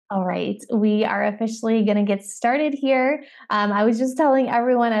All right, we are officially going to get started here. I was just telling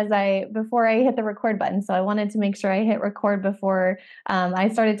everyone before I hit the record button, so I wanted to make sure I hit record before I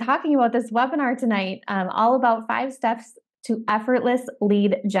started talking about this webinar tonight, all about 5 steps to effortless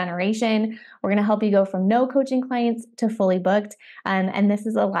lead generation. We're going to help you go from no coaching clients to fully booked. And this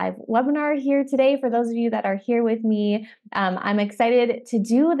is a live webinar here today. For those of you that are here with me, I'm excited to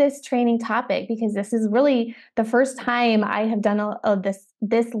do this training topic because this is really the first time I have done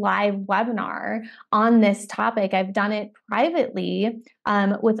this live webinar on this topic. I've done it privately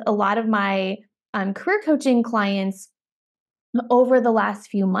with a lot of my career coaching clients over the last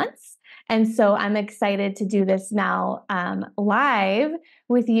few months. And so I'm excited to do this now live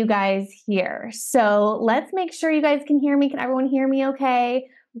with you guys here. So let's make sure you guys can hear me. Can everyone hear me okay?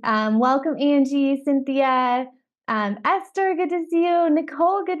 Welcome, Angie, Cynthia, Esther, good to see you.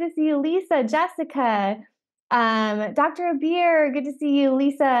 Nicole, good to see you. Lisa, Jessica, Dr. Abir, good to see you.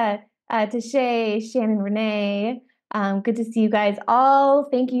 Lisa, Tashay, Shannon, Renee, good to see you guys all.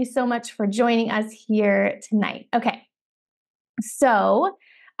 Thank you so much for joining us here tonight. Okay. So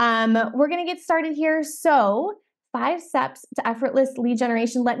we're going to get started here. So 5 steps to effortless lead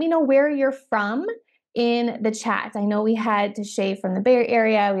generation. Let me know where you're from in the chat. I know we had Tashay from the Bay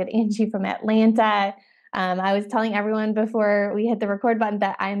Area. We had Angie from Atlanta. I was telling everyone before we hit the record button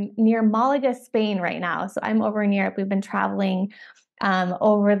that I'm near Malaga, Spain right now. So I'm over in Europe. We've been traveling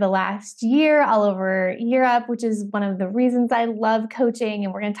over the last year all over Europe, which is one of the reasons I love coaching.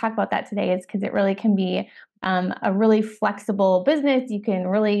 And we're going to talk about that today is because it really can be a really flexible business. You can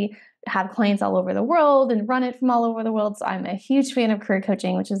really have clients all over the world and run it from all over the world. So I'm a huge fan of career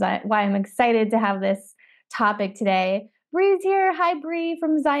coaching, which is why I'm excited to have this topic today. Bree's here. Hi, Bree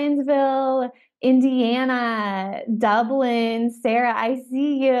from Zionsville, Indiana, Dublin. Sarah, I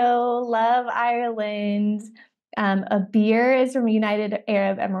see you. Love Ireland. Abir is from United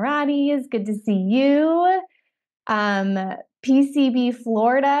Arab Emiratis. Good to see you. PCB,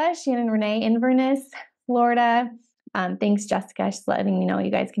 Florida. Shannon Renee, Inverness, Florida. Thanks, Jessica. Just letting me know you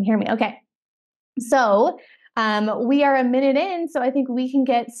guys can hear me. Okay. So we are a minute in, so I think we can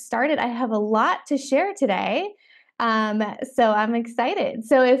get started. I have a lot to share today. So I'm excited.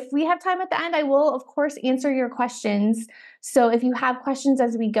 So if we have time at the end, I will, of course, answer your questions. So if you have questions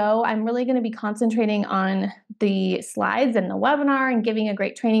as we go, I'm really going to be concentrating on the slides and the webinar and giving a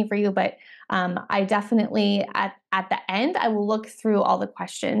great training for you. But I definitely, at the end, I will look through all the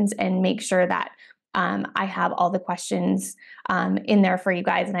questions and make sure that I have all the questions in there for you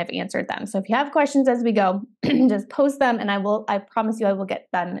guys and I've answered them. So if you have questions as we go, just post them and I promise you I will get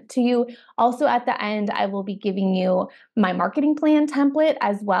them to you. Also at the end, I will be giving you my marketing plan template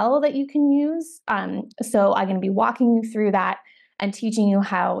as well that you can use. So I'm going to be walking you through that and teaching you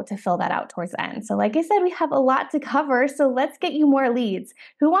how to fill that out towards the end. So like I said, we have a lot to cover. So let's get you more leads.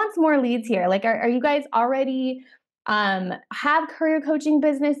 Who wants more leads here? Like, are you guys already have career coaching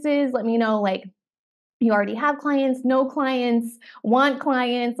businesses? Let me know, like, you already have clients, no clients, want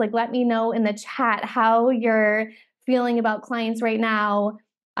clients, like let me know in the chat how you're feeling about clients right now.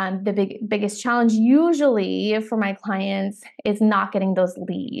 The biggest challenge usually for my clients is not getting those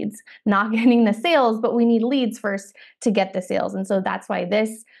leads, not getting the sales, but we need leads first to get the sales. And so that's why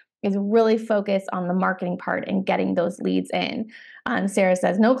this is really focused on the marketing part and getting those leads in. Sarah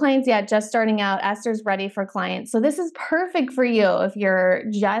says, no clients yet, just starting out. Esther's ready for clients. So this is perfect for you if you're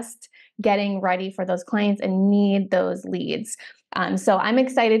just getting ready for those clients and need those leads. So I'm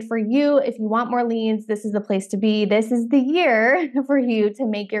excited for you. If you want more leads, this is the place to be. This is the year for you to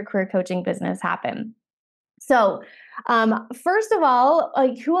make your career coaching business happen. So first of all,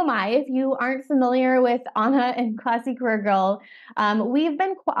 like, who am I? If you aren't familiar with Anna and Classy Career Girl, we've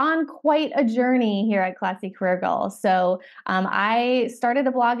been on quite a journey here at Classy Career Girl. So I started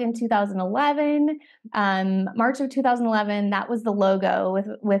a blog in 2011, March of 2011. That was the logo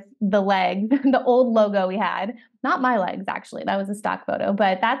with the legs, the old logo we had. Not my legs, actually. That was a stock photo,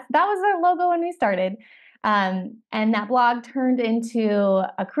 but that was our logo when we started. And that blog turned into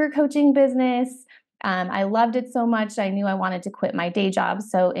a career coaching business. I loved it so much, I knew I wanted to quit my day job.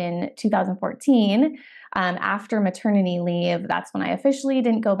 So in 2014, after maternity leave, that's when I officially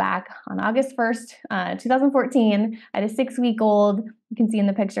didn't go back on August 1st, 2014. I had a 6-week-old, you can see in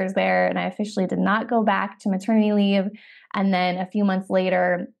the pictures there, and I officially did not go back to maternity leave. And then a few months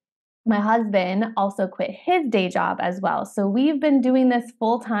later, my husband also quit his day job as well. So we've been doing this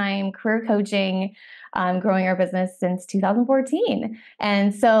full-time career coaching, growing our business since 2014.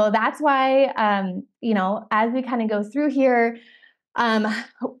 And so that's why, as we kind of go through here,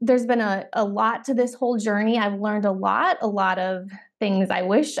 there's been a lot to this whole journey. I've learned a lot of things I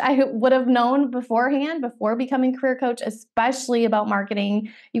wish I would have known beforehand, before becoming a career coach, especially about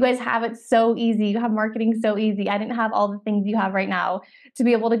marketing. You guys have it so easy. You have marketing so easy. I didn't have all the things you have right now to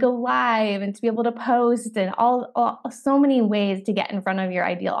be able to go live and to be able to post and so many ways to get in front of your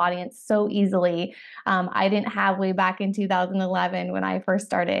ideal audience so easily. I didn't have way back in 2011 when I first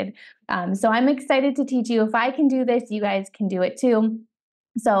started. So I'm excited to teach you. If I can do this, you guys can do it too.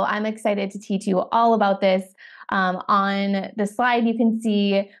 So I'm excited to teach you all about this. On the slide, you can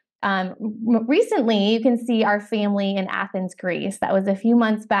see recently, you can see our family in Athens, Greece. That was a few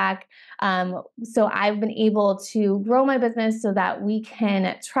months back. So I've been able to grow my business so that we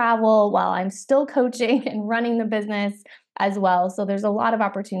can travel while I'm still coaching and running the business as well. So there's a lot of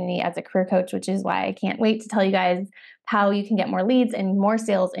opportunity as a career coach, which is why I can't wait to tell you guys how you can get more leads and more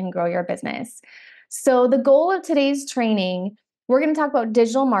sales and grow your business. So the goal of today's training, we're going to talk about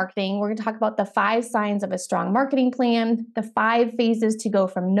digital marketing. We're going to talk about the 5 signs of a strong marketing plan, the 5 phases to go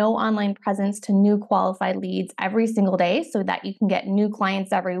from no online presence to new qualified leads every single day so that you can get new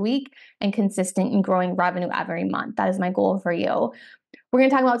clients every week and consistent and growing revenue every month. That is my goal for you. We're going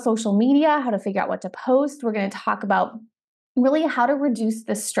to talk about social media, how to figure out what to post. We're going to talk about really how to reduce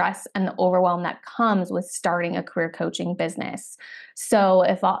the stress and the overwhelm that comes with starting a career coaching business. So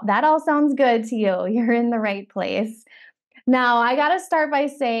if that all sounds good to you, you're in the right place. Now, I got to start by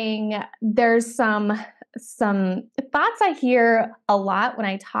saying there's some thoughts I hear a lot when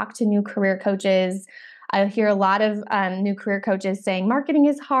I talk to new career coaches. I hear a lot of new career coaches saying, marketing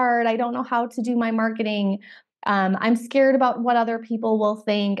is hard. I don't know how to do my marketing. I'm scared about what other people will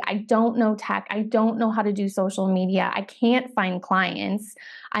think. I don't know tech. I don't know how to do social media. I can't find clients.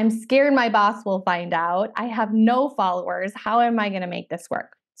 I'm scared my boss will find out. I have no followers. How am I going to make this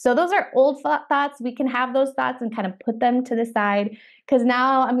work? So those are old thoughts. We can have those thoughts and kind of put them to the side, because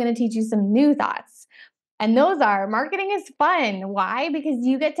now I'm going to teach you some new thoughts. And those are, marketing is fun. Why? Because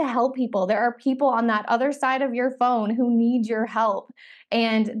you get to help people. There are people on that other side of your phone who need your help,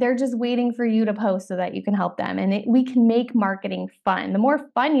 and they're just waiting for you to post so that you can help them. And we can make marketing fun. The more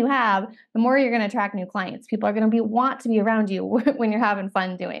fun you have, the more you're going to attract new clients. People are going to want to be around you when you're having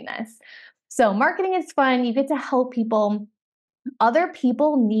fun doing this. So marketing is fun. You get to help people. Other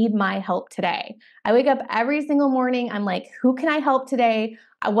people need my help today. I wake up every single morning. I'm like, who can I help today?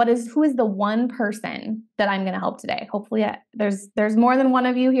 Who is the one person that I'm going to help today? Hopefully there's more than one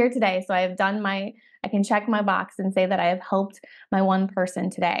of you here today. So I can check my box and say that I have helped my one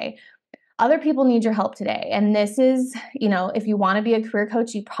person today. Other people need your help today. And this is, if you want to be a career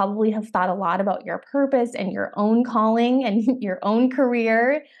coach, you probably have thought a lot about your purpose and your own calling and your own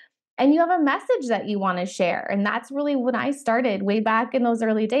career. And you have a message that you want to share. And that's really when I started way back in those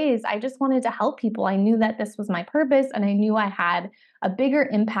early days. I just wanted to help people. I knew that this was my purpose, and I knew I had a bigger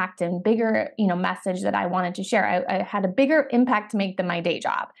impact and bigger, message that I wanted to share. I had a bigger impact to make than my day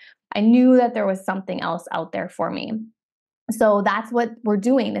job. I knew that there was something else out there for me. So that's what we're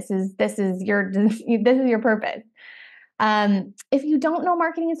doing. This is your purpose. If you don't know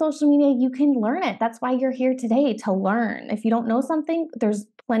marketing and social media, you can learn it. That's why you're here today, to learn. If you don't know something, there's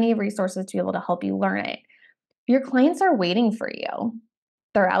plenty of resources to be able to help you learn it. Your clients are waiting for you.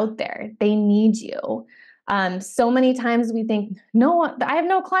 They're out there. They need you. So many times we think, no, I have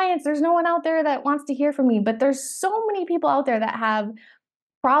no clients. There's no one out there that wants to hear from me. But there's so many people out there that have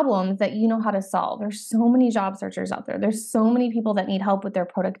problems that you know how to solve. There's so many job searchers out there. There's so many people that need help with their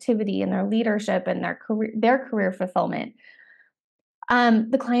productivity and their leadership and their career fulfillment.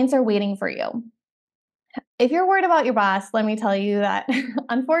 The clients are waiting for you. If you're worried about your boss, let me tell you that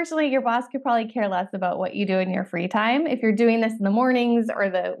unfortunately, your boss could probably care less about what you do in your free time. If you're doing this in the mornings or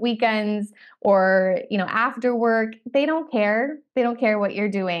the weekends or, after work, they don't care. They don't care what you're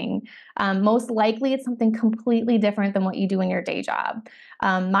doing. Most likely it's something completely different than what you do in your day job.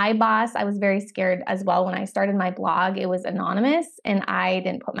 My boss, I was very scared as well when I started my blog. It was anonymous and I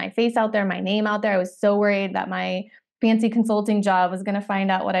didn't put my face out there, my name out there. I was so worried that my fancy consulting job was going to find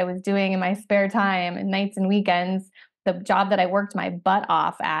out what I was doing in my spare time and nights and weekends, the job that I worked my butt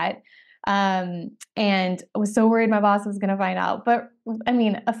off at. And I was so worried my boss was going to find out. But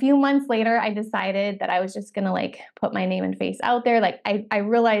a few months later, I decided that I was just going to put my name and face out there. I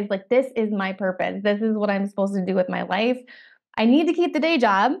realized this is my purpose. This is what I'm supposed to do with my life. I need to keep the day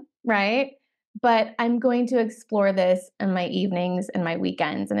job, right? But I'm going to explore this in my evenings and my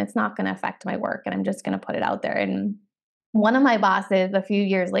weekends, and it's not going to affect my work. And I'm just going to put it out there. And one of my bosses, a few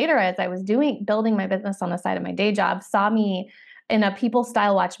years later, as I was building my business on the side of my day job, saw me in a People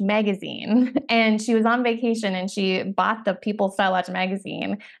Style Watch magazine, and she was on vacation and she bought the People Style Watch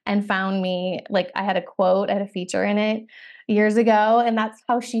magazine and found me. I had a feature in it years ago, and that's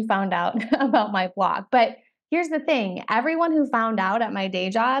how she found out about my blog. But here's the thing. Everyone who found out at my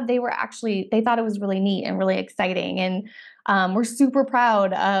day job, they thought it was really neat and really exciting. And were super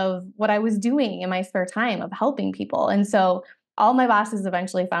proud of what I was doing in my spare time of helping people. And so all my bosses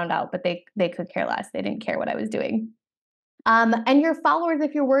eventually found out, but they could care less. They didn't care what I was doing. And your followers,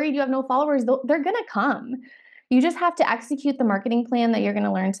 if you're worried you have no followers, they're going to come. You just have to execute the marketing plan that you're going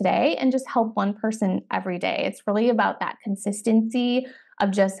to learn today and just help one person every day. It's really about that consistency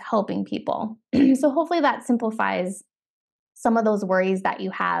of just helping people. So hopefully that simplifies some of those worries that you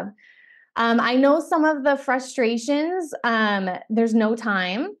have. I know some of the frustrations. There's no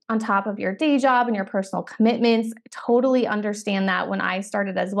time on top of your day job and your personal commitments. Totally understand that. When I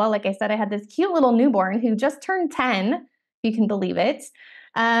started as well, like I said, I had this cute little newborn who just turned 10, if you can believe it.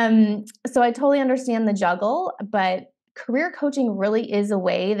 So I totally understand the juggle, but career coaching really is a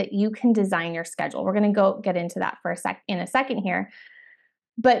way that you can design your schedule. We're going to get into that in a second here.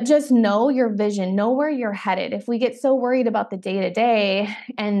 But just know your vision, know where you're headed. If we get so worried about the day to day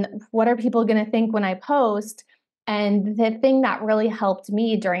and what are people going to think when I post, and the thing that really helped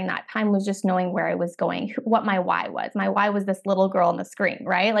me during that time was just knowing where I was going, what my why was. My why was this little girl on the screen,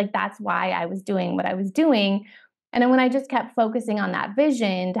 right? Like that's why I was doing what I was doing. And then when I just kept focusing on that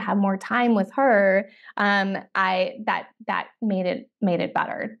vision to have more time with her, that made it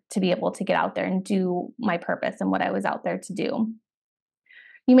better to be able to get out there and do my purpose and what I was out there to do.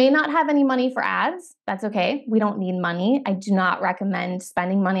 You may not have any money for ads. That's okay. We don't need money. I do not recommend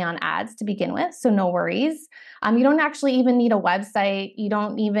spending money on ads to begin with, so no worries. You don't actually even need a website. You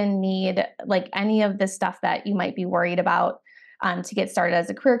don't even need like any of the stuff that you might be worried about to get started as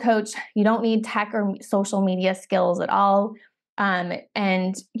a career coach. You don't need tech or social media skills at all.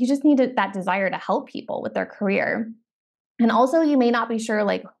 And you just need that desire to help people with their career. And also, you may not be sure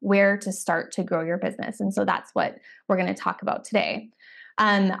like where to start to grow your business. And so that's what we're going to talk about today.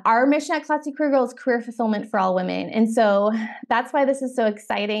 Our mission at Classy Career Girl is career fulfillment for all women. And so that's why this is so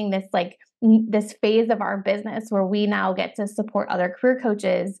exciting, this phase of our business where we now get to support other career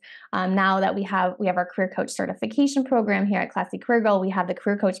coaches. Now that we have our career coach certification program here at Classy Career Girl, we have the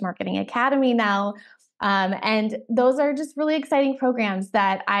Career Coach Marketing Academy now. And those are just really exciting programs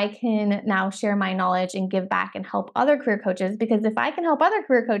that I can now share my knowledge and give back and help other career coaches. Because if I can help other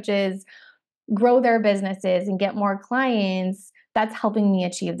career coaches grow their businesses and get more clients, that's helping me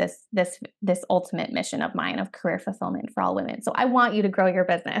achieve this ultimate mission of mine of career fulfillment for all women. So I want you to grow your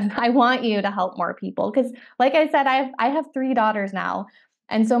business. I want you to help more people because, like I said, I have 3 daughters now.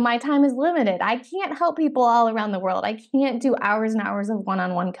 And so my time is limited. I can't help people all around the world. I can't do hours and hours of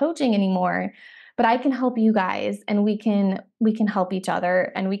one-on-one coaching anymore, but I can help you guys, and we can help each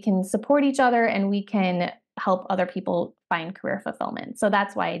other, and we can support each other, and we can help other people find career fulfillment. So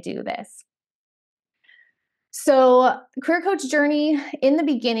that's why I do this. So career coach journey, in the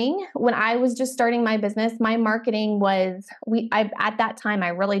beginning, when I was just starting my business, my marketing was, at that time, I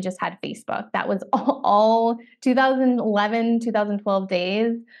really just had Facebook. That was all 2011, 2012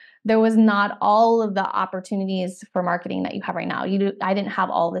 days. There was not all of the opportunities for marketing that you have right now. I didn't have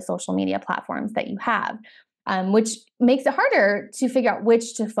all the social media platforms that you have, which makes it harder to figure out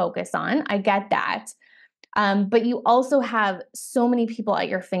which to focus on. I get that. But you also have so many people at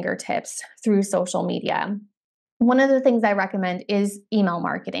your fingertips through social media. One of the things I recommend is email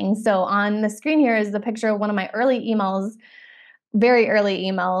marketing. So on the screen here is the picture of one of my early emails, very early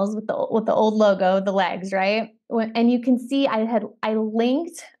emails with the old logo, the legs, right? And you can see I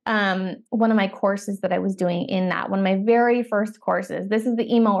linked one of my courses that I was doing in that, one of my very first courses. This is the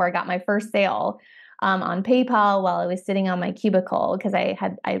email where I got my first sale on PayPal while I was sitting on my cubicle because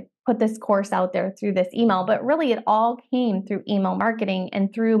I put this course out there through this email, but really it all came through email marketing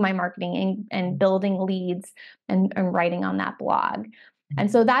and through my marketing and building leads and writing on that blog.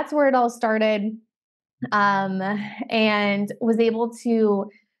 And so that's where it all started, and was able to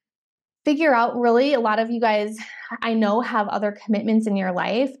figure out, really, a lot of you guys I know have other commitments in your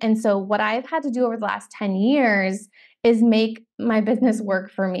life. And so what I've had to do over the last 10 years is make my business work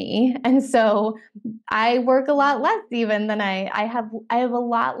for me. And so I work a lot less even than I have a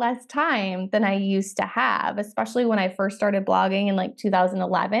lot less time than I used to have, especially when I first started blogging in like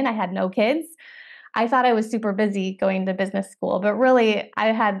 2011. I had no kids. I thought I was super busy going to business school, but really I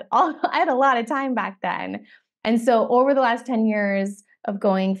had a lot of time back then. And so over the last 10 years of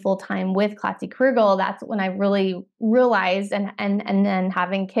going full-time with Classy Career Girl, that's when I really realized, and then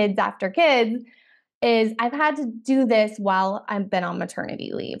having kids after kids, is I've had to do this while I've been on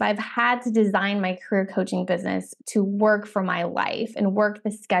maternity leave. I've had to design my career coaching business to work for my life and work the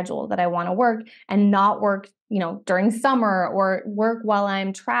schedule that I want to work, and not work, during summer, or work while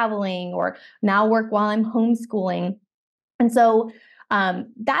I'm traveling, or now work while I'm homeschooling. And so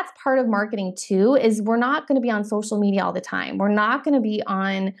That's part of marketing too, is we're not going to be on social media all the time. We're not going to be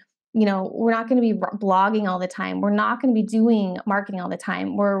on, we're not going to be blogging all the time. We're not going to be doing marketing all the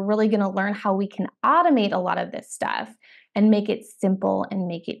time. We're really going to learn how we can automate a lot of this stuff and make it simple and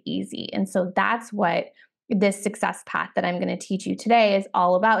make it easy. And so that's what this success path that I'm going to teach you today is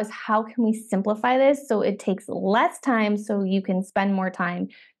all about, is how can we simplify this so it takes less time so you can spend more time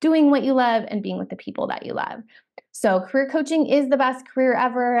doing what you love and being with the people that you love. So career coaching is the best career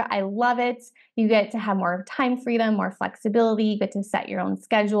ever. I love it. You get to have more time freedom, more flexibility. You get to set your own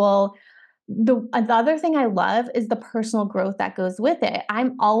schedule. The other thing I love is the personal growth that goes with it.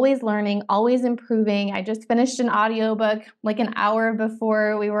 I'm always learning, always improving. I just finished an audiobook like an hour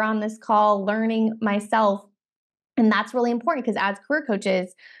before we were on this call, learning myself. And that's really important because as career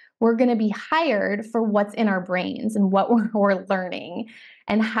coaches, we're going to be hired for what's in our brains and what we're learning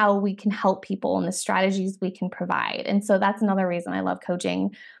and how we can help people and the strategies we can provide. And so that's another reason I love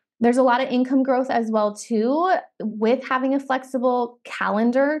coaching. There's a lot of income growth as well too, with having a flexible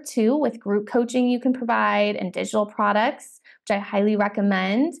calendar too, with group coaching you can provide and digital products, which I highly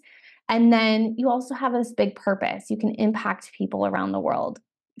recommend. And then you also have this big purpose. You can impact people around the world.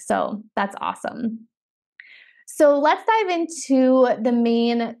 So that's awesome. So let's dive into the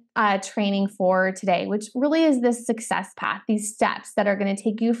main training for today, which really is this success path, these steps that are going to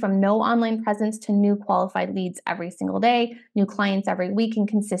take you from no online presence to new qualified leads every single day, new clients every week, and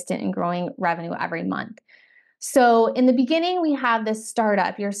consistent and growing revenue every month. So in the beginning, we have this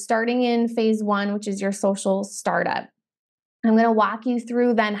startup. You're starting in phase 1, which is your social startup. I'm going to walk you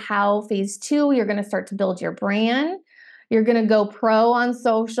through then how phase 2, you're going to start to build your brand. You're going to go pro on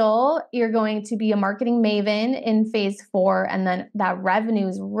social. You're going to be a marketing maven in phase 4. And then that revenue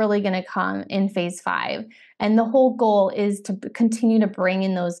is really going to come in phase 5. And the whole goal is to continue to bring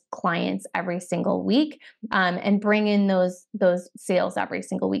in those clients every single week and bring in those sales every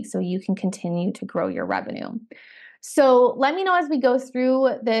single week so you can continue to grow your revenue. So let me know as we go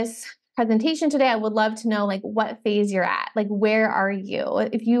through this presentation today. I would love to know like what phase you're at, like where are you?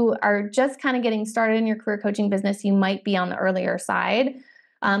 If you are just kind of getting started in your career coaching business, you might be on the earlier side.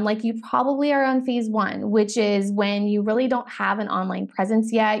 Like you probably are on phase 1, which is when you really don't have an online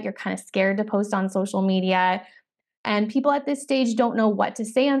presence yet. You're kind of scared to post on social media. And people at this stage don't know what to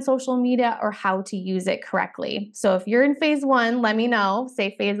say on social media or how to use it correctly. So if you're in phase 1, let me know.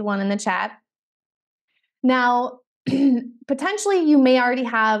 Say phase 1 in the chat. Now, potentially you may already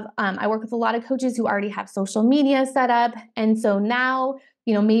have, I work with a lot of coaches who already have social media set up. And so now,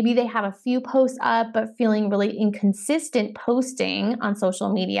 maybe they have a few posts up, but feeling really inconsistent posting on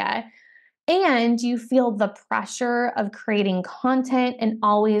social media. And you feel the pressure of creating content and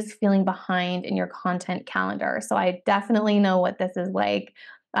always feeling behind in your content calendar. So I definitely know what this is like,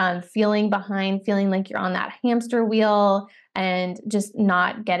 feeling behind, feeling like you're on that hamster wheel and just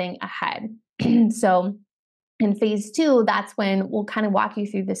not getting ahead. So in phase 2, that's when we'll kind of walk you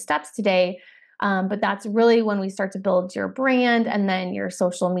through the steps today. But that's really when we start to build your brand, and then your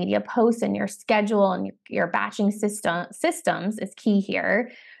social media posts and your schedule and your batching systems is key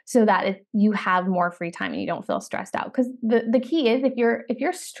here, so that you have more free time and you don't feel stressed out. Because the key is if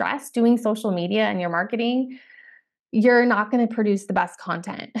you're stressed doing social media and your marketing, you're not going to produce the best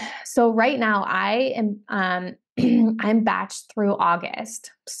content. So right now I am I'm batched through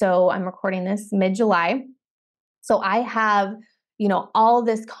August. So I'm recording this mid-July. So I have, all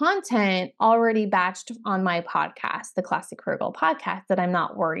this content already batched on my podcast, the Classic Career Goal podcast, that I'm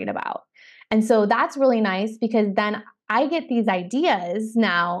not worried about. And so that's really nice because then I get these ideas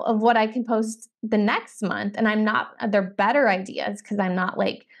now of what I can post the next month. And they're better ideas because I'm not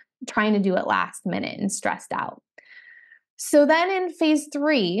like trying to do it last minute and stressed out. So then in phase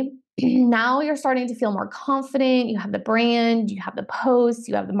 3, now you're starting to feel more confident. You have the brand, you have the posts,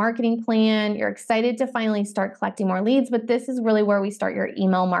 you have the marketing plan. You're excited to finally start collecting more leads, but this is really where we start your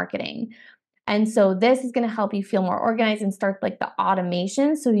email marketing. And so this is going to help you feel more organized and start like the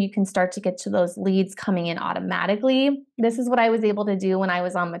automation so you can start to get to those leads coming in automatically. This is what I was able to do when I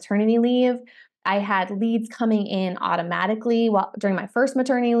was on maternity leave. I had leads coming in automatically during my first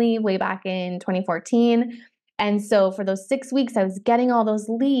maternity leave way back in 2014. And so for those 6 weeks, I was getting all those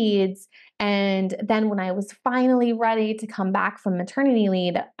leads. And then when I was finally ready to come back from maternity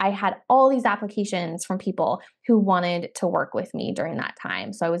leave, I had all these applications from people who wanted to work with me during that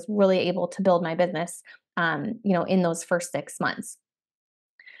time. So I was really able to build my business, in those first 6 months.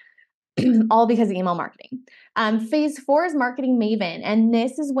 All because of email marketing. Phase 4 is marketing maven. And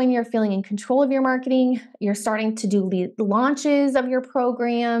this is when you're feeling in control of your marketing. You're starting to do lead launches of your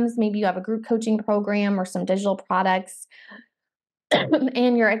programs. Maybe you have a group coaching program or some digital products.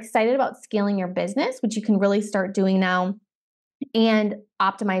 And you're excited about scaling your business, which you can really start doing now. and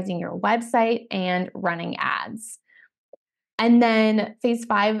optimizing your website and running ads. And then phase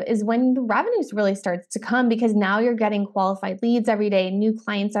 5 is when the revenues really starts to come, because now you're getting qualified leads every day, new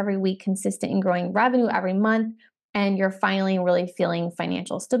clients every week, consistent and growing revenue every month, and you're finally really feeling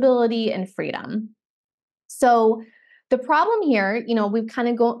financial stability and freedom. So the problem here, we've kind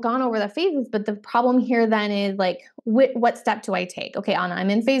of gone over the phases, but the problem here then is like, what step do I take? Okay, Anna,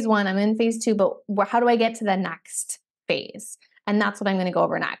 I'm in phase 1, I'm in phase 2, but how do I get to the next phase? And that's what I'm going to go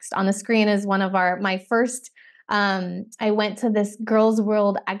over next. On the screen is one of my first. I went to this Girls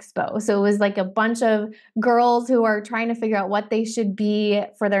World Expo. So it was like a bunch of girls who are trying to figure out what they should be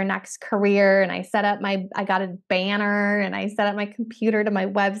for their next career. And I got a banner and I set up my computer to my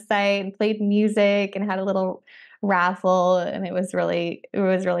website and played music and had a little raffle. And it was really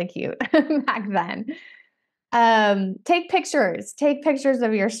cute back then. Take pictures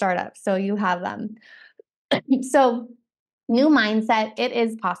of your startup so you have them. So new mindset. It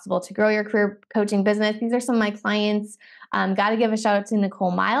is possible to grow your career coaching business. These are some of my clients. Got to give a shout out to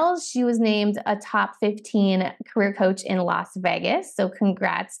Nicole Miles. She was named a top 15 career coach in Las Vegas. So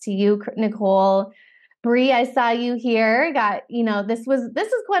congrats to you, Nicole. Bree, I saw you here. This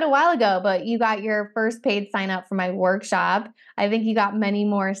was quite a while ago, but you got your first paid sign up for my workshop. I think you got many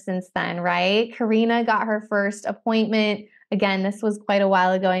more since then, right? Karina got her first appointment. Again, this was quite a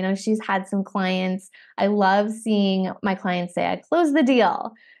while ago. I know she's had some clients. I love seeing my clients say, I closed the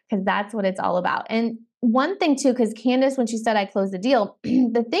deal, because that's what it's all about. And one thing too, because Candace, when she said I closed the deal,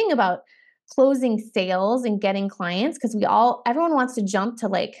 the thing about closing sales and getting clients, because everyone wants to jump to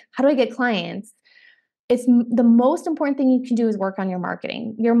like, how do I get clients? It's the most important thing you can do is work on your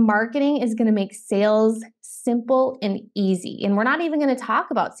marketing. Your marketing is going to make sales simple and easy. And we're not even going to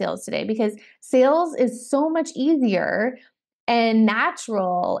talk about sales today, because sales is so much easier and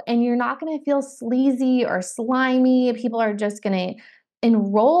natural, and you're not going to feel sleazy or slimy. People are just going to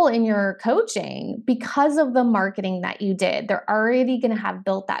enroll in your coaching because of the marketing that you did. They're already going to have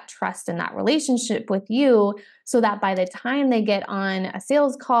built that trust and that relationship with you, so that by the time they get on a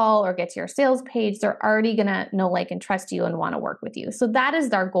sales call or get to your sales page, they're already going to know, like, and trust you and want to work with you. So that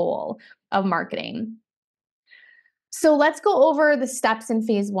is our goal of marketing. So let's go over the steps in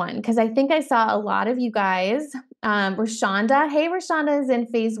phase 1, because I think I saw a lot of you guys. Rashonda, hey, Rashonda is in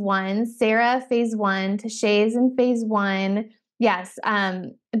phase 1. Sarah, phase 1. Tashay is in phase 1. Yes.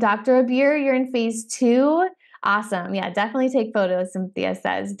 Dr. Abir, you're in phase 2. Awesome. Yeah, definitely take photos, Cynthia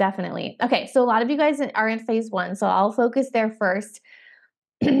says. Definitely. Okay, so a lot of you guys are in phase 1, so I'll focus there first.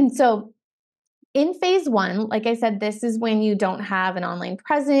 So in phase 1, like I said, this is when you don't have an online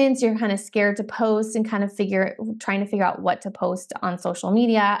presence. You're kind of scared to post and kind of trying to figure out what to post on social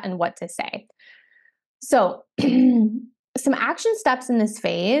media and what to say. So some action steps in this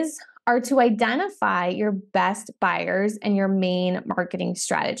phase are to identify your best buyers and your main marketing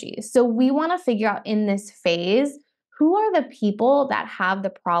strategies. So we want to figure out in this phase, who are the people that have the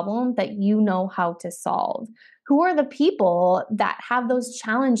problem that you know how to solve? Who are the people that have those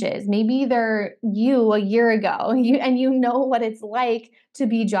challenges? Maybe they're you a year ago, and you know what it's like to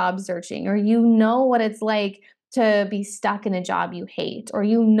be job searching, or you know what it's like to be stuck in a job you hate, or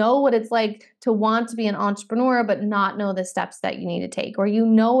you know what it's like to want to be an entrepreneur but not know the steps that you need to take, or you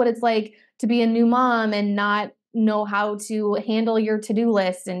know what it's like to be a new mom and not know how to handle your to-do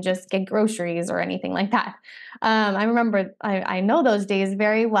list and just get groceries or anything like that. I remember, I know those days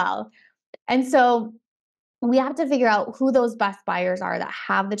very well. And so we have to figure out who those best buyers are that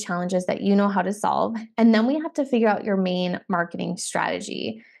have the challenges that you know how to solve. And then we have to figure out your main marketing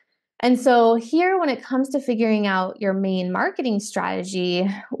strategy. And so here, when it comes to figuring out your main marketing strategy,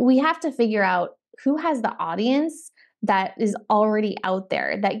 we have to figure out who has the audience that is already out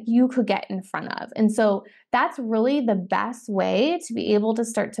there that you could get in front of. And so that's really the best way to be able to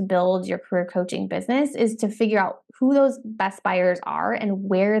start to build your career coaching business, is to figure out who those best buyers are and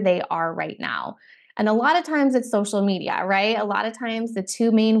where they are right now. And a lot of times it's social media, right? A lot of times the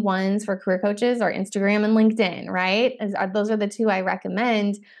two main ones for career coaches are Instagram and LinkedIn, right? Those are the two I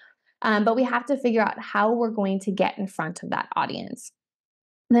recommend. But we have to figure out how we're going to get in front of that audience.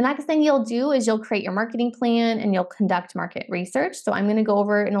 The next thing you'll do is you'll create your marketing plan and you'll conduct market research. So I'm going to go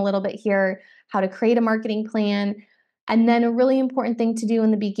over in a little bit here how to create a marketing plan. And then a really important thing to do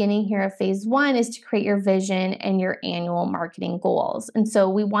in the beginning here of phase 1 is to create your vision and your annual marketing goals. And so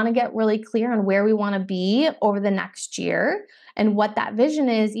we want to get really clear on where we want to be over the next year and what that vision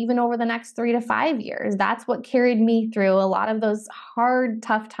is, even over the next 3 to 5 years. That's what carried me through a lot of those hard,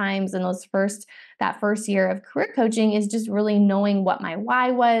 tough times in that first year of career coaching, is just really knowing what my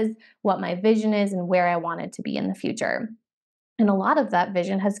why was, what my vision is, and where I wanted to be in the future. And a lot of that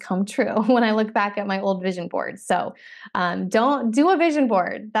vision has come true when I look back at my old vision board. So don't do a vision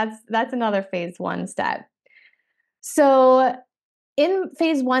board. That's another phase one step. So in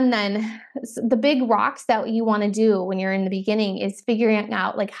phase one, then the big rocks that you want to do when you're in the beginning is figuring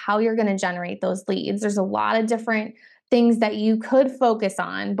out like how you're going to generate those leads. There's a lot of different things that you could focus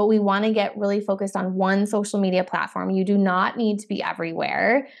on, but we want to get really focused on one social media platform. You do not need to be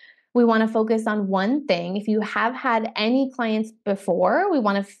everywhere. We want to focus on one thing. If you have had any clients before, we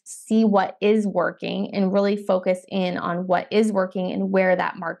want to see what is working and really focus in on what is working and where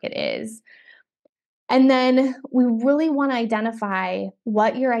that market is. And then we really want to identify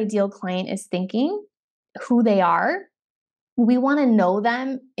what your ideal client is thinking, who they are. We want to know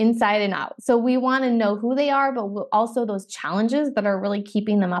them inside and out. So we want to know who they are, but also those challenges that are really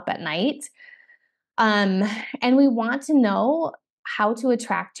keeping them up at night. And we want to know how to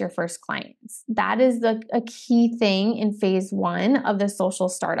attract your first clients. That is a key thing in phase one of the social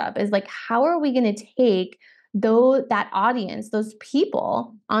startup is like, how are we going to take that audience, those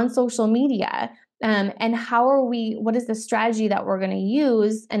people on social media, and what is the strategy that we're going to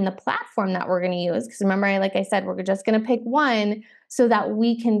use and the platform that we're going to use? Because remember, like I said, we're just going to pick one so that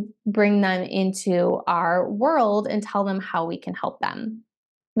we can bring them into our world and tell them how we can help them.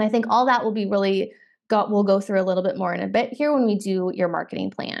 And I think all that will be we'll go through a little bit more in a bit here when we do your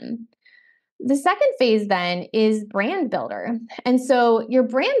marketing plan. The second phase then is brand builder. And so your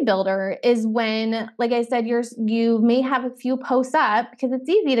brand builder is when, like I said, you may have a few posts up because it's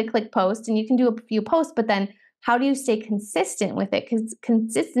easy to click post and you can do a few posts, but then how do you stay consistent with it? Because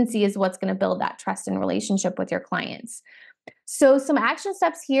consistency is what's going to build that trust and relationship with your clients. So some action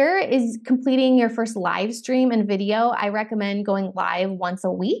steps here is completing your first live stream and video. I recommend going live once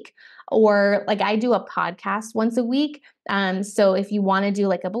a week, or like I do a podcast once a week. So if you want to do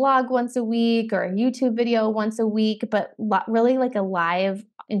like a blog once a week or a YouTube video once a week, but really like a live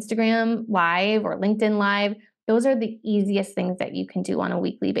Instagram live or LinkedIn live, those are the easiest things that you can do on a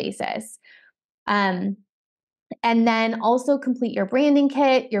weekly basis. And then also complete your branding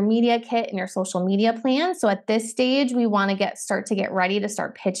kit, your media kit, and your social media plan. So at this stage, we want to start ready to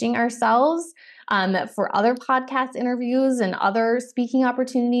start pitching ourselves for other podcast interviews and other speaking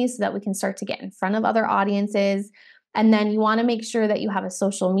opportunities so that we can start to get in front of other audiences. And then you want to make sure that you have a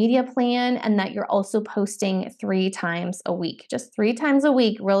social media plan and that you're also posting 3 times a week. Just 3 times a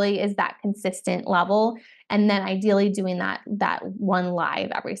week really is that consistent level. And then ideally doing that one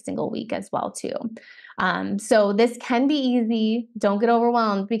live every single week as well too. So this can be easy. Don't get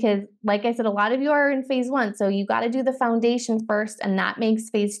overwhelmed because like I said, a lot of you are in phase one. So you got to do the foundation first and that makes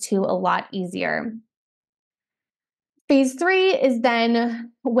phase 2 a lot easier. Phase 3 is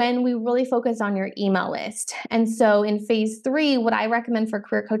then when we really focus on your email list. And so in phase 3, what I recommend for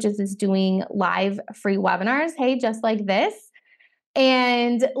career coaches is doing live free webinars. Hey, just like this.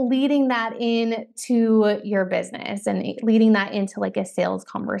 And leading that into your business and leading that into like a sales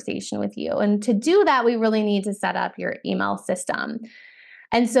conversation with you. And to do that, we really need to set up your email system.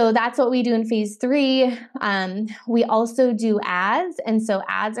 And so that's what we do in phase 3. We also do ads. And so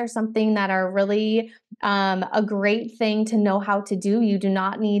ads are something that are really a great thing to know how to do. You do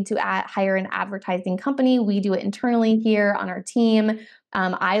not need to hire an advertising company. We do it internally here on our team.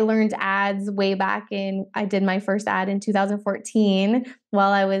 I learned ads way back I did my first ad in 2014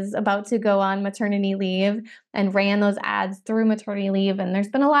 while I was about to go on maternity leave and ran those ads through maternity leave. And there's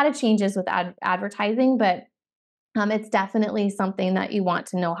been a lot of changes with advertising, but it's definitely something that you want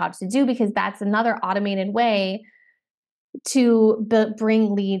to know how to do because that's another automated way to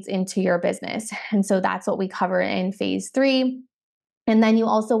bring leads into your business. And so that's what we cover in phase 3. And then you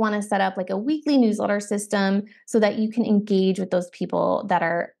also want to set up like a weekly newsletter system so that you can engage with those people that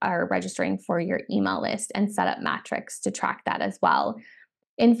are registering for your email list and set up metrics to track that as well.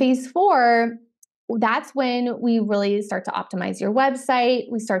 In phase 4, that's when we really start to optimize your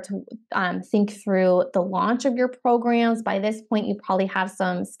website. We start to think through the launch of your programs. By this point, you probably have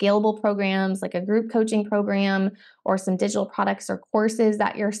some scalable programs like a group coaching program or some digital products or courses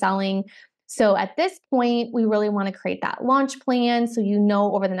that you're selling. So at this point, we really want to create that launch plan so you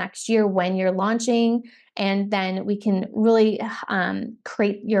know over the next year when you're launching, and then we can really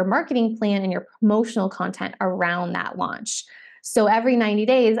create your marketing plan and your promotional content around that launch. So every 90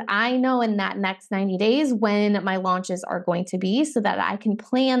 days, I know in that next 90 days when my launches are going to be so that I can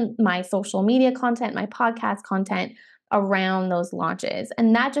plan my social media content, my podcast content around those launches.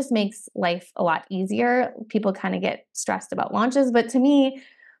 And that just makes life a lot easier. People kind of get stressed about launches, but to me,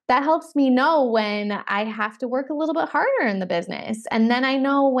 that helps me know when I have to work a little bit harder in the business. And then I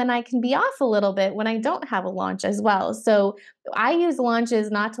know when I can be off a little bit when I don't have a launch as well. So I use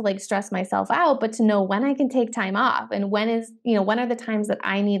launches not to like stress myself out, but to know when I can take time off and when are the times that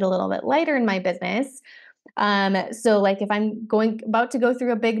I need a little bit lighter in my business. So like if I'm about to go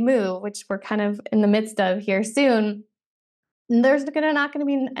through a big move, which we're kind of in the midst of here soon, there's not gonna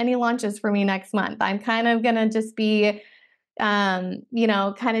be any launches for me next month. I'm kind of gonna just be kind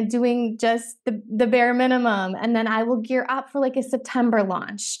of doing just the bare minimum. And then I will gear up for like a September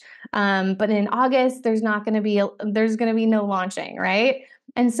launch. But in August, there's going to be no launching, right?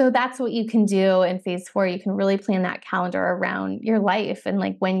 And so that's what you can do in phase 4. You can really plan that calendar around your life and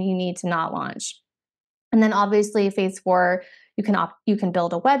like when you need to not launch. And then obviously phase 4, you can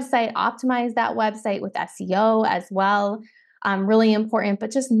build a website, optimize that website with SEO as well. Really important,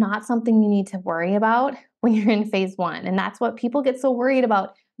 but just not something you need to worry about when you're in phase 1. And that's what people get so worried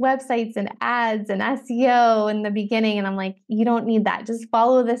about, websites and ads and SEO in the beginning. And I'm like, you don't need that. Just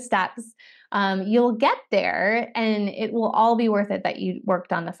follow the steps. You'll get there and it will all be worth it that you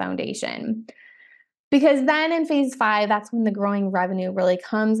worked on the foundation. Because then in phase 5, that's when the growing revenue really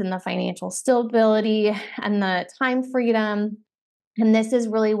comes and the financial stability and the time freedom. And this is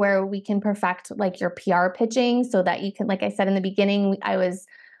really where we can perfect like your PR pitching so that you can, like I said in the beginning, I was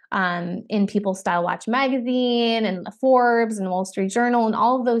in People Style Watch magazine and the Forbes and Wall Street Journal, and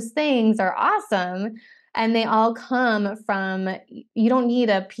all of those things are awesome. And they all come from, you don't need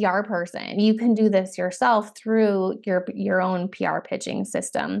a PR person. You can do this yourself through your own PR pitching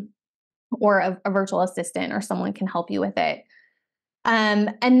system or a virtual assistant, or someone can help you with it.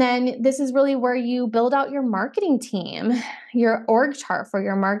 And then this is really where you build out your marketing team, your org chart for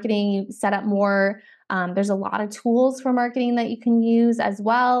your marketing. You set up more. There's a lot of tools for marketing that you can use as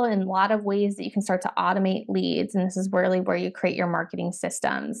well, and a lot of ways that you can start to automate leads. And this is really where you create your marketing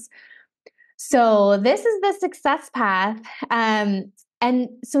systems. So this is the success path. And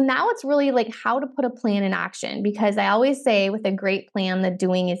so now it's really like how to put a plan in action, because I always say with a great plan, the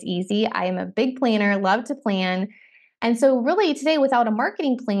doing is easy. I am a big planner, love to plan. And so really today, without a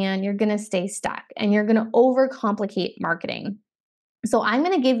marketing plan, you're going to stay stuck and you're going to overcomplicate marketing. So I'm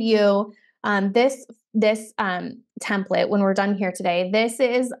going to give you this template when we're done here today. This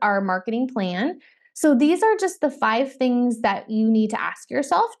is our marketing plan. So these are just the 5 things that you need to ask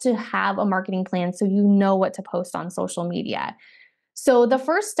yourself to have a marketing plan so you know what to post on social media. So the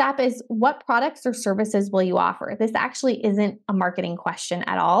first step is, what products or services will you offer? This actually isn't a marketing question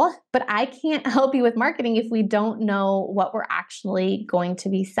at all, but I can't help you with marketing if we don't know what we're actually going to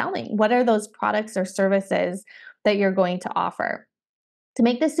be selling. What are those products or services that you're going to offer? To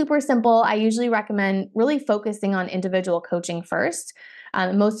make this super simple, I usually recommend really focusing on individual coaching first.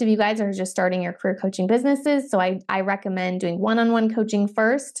 Most of you guys are just starting your career coaching businesses, so I recommend doing one-on-one coaching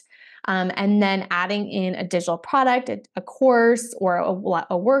first, and then adding in a digital product, a course, or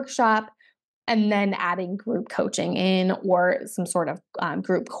a workshop, and then adding group coaching in, or some sort of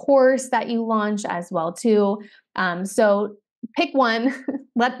group course that you launch as well too. So pick one.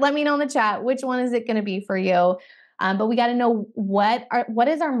 Let me know in the chat, which one is it going to be for you. But we got to know what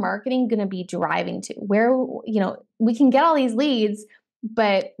is our marketing going to be driving to? Where, we can get all these leads,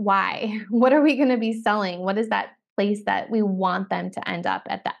 but why? What are we going to be selling? What is that place that we want them to end up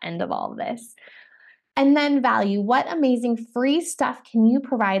at the end of all of this? And then value. What amazing free stuff can you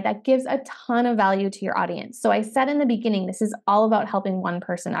provide that gives a ton of value to your audience? So I said in the beginning, this is all about helping one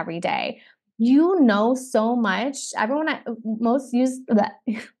person every day. You know so much.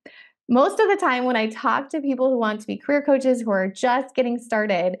 Most of the time when I talk to people who want to be career coaches who are just getting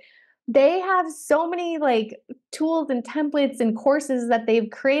started, they have so many like tools and templates and courses that they've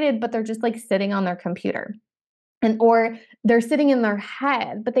created, but they're just like sitting on their computer. Or they're sitting in their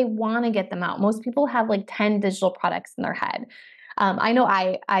head, but they want to get them out. Most people have like 10 digital products in their head. I know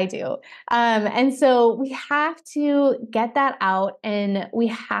I do. And so we have to get that out, and we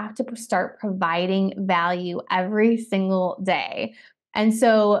have to start providing value every single day. And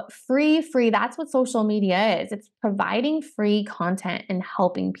so free, that's what social media is. It's providing free content and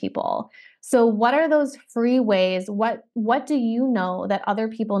helping people. So what are those free ways? What do you know that other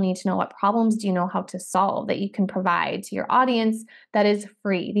people need to know? What problems do you know how to solve that you can provide to your audience that is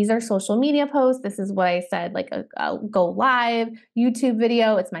free? These are social media posts. This is what I said, like a go live YouTube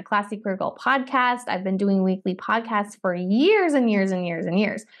video. It's my Classic Career Goal podcast. I've been doing weekly podcasts for years and years and years and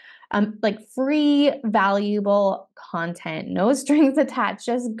years. Like free, valuable content, no strings attached.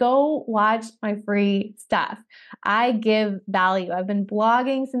 Just go watch my free stuff. I give value. I've been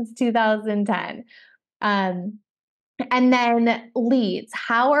blogging since 2010. And then leads.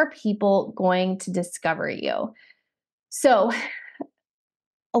 How are people going to discover you? So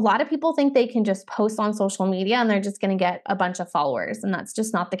a lot of people think they can just post on social media and they're just going to get a bunch of followers, and that's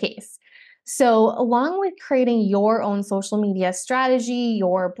just not the case. So, along with creating your own social media strategy,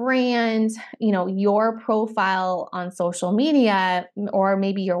 your brand, your profile on social media, or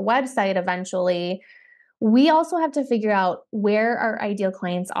maybe your website eventually, we also have to figure out where our ideal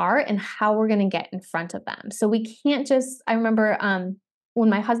clients are and how we're going to get in front of them. So we can't just, I remember when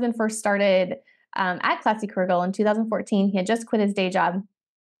my husband first started at Classy Career Girl in 2014, he had just quit his day job,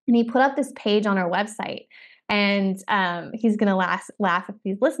 and he put up this page on our website. And he's going to laugh if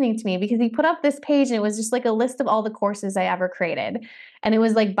he's listening to me, because he put up this page and it was just like a list of all the courses I ever created. And it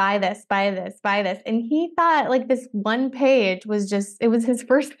was like, buy this, buy this, buy this. And he thought like this one page was it was his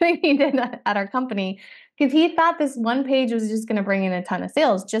first thing he did at our company, because he thought this one page was just going to bring in a ton of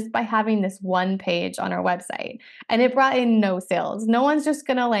sales just by having this one page on our website. And it brought in no sales. No one's just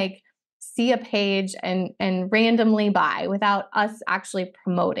going to like see a page and randomly buy without us actually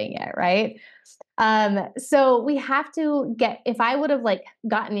promoting it, right? So we have to if I would have like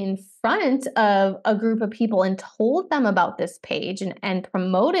gotten in front of a group of people and told them about this page and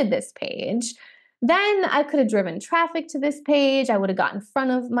promoted this page, then I could have driven traffic to this page. I would have gotten in front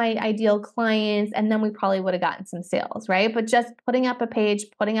of my ideal clients, and then we probably would have gotten some sales, right? But just putting up a page,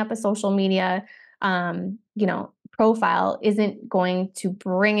 putting up a social media, profile isn't going to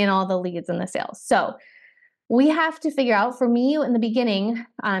bring in all the leads and the sales. So we have to figure out, for me in the beginning,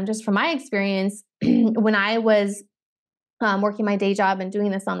 just from my experience, when I was working my day job and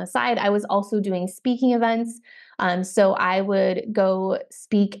doing this on the side, I was also doing speaking events. So I would go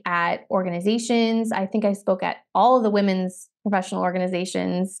speak at organizations. I think I spoke at all of the women's professional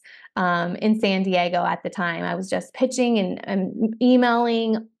organizations in San Diego at the time. I was just pitching and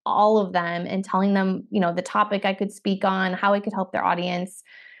emailing all of them and telling them, the topic I could speak on, how I could help their audience.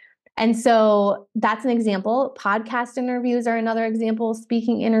 And so that's an example. Podcast interviews are another example.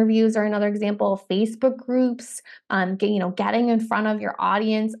 Speaking interviews are another example. Facebook groups, getting in front of your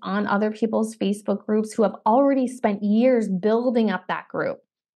audience on other people's Facebook groups who have already spent years building up that group.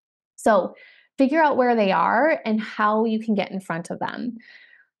 So figure out where they are and how you can get in front of them.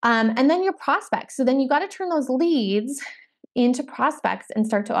 And then your prospects. So then you got to turn those leads into prospects and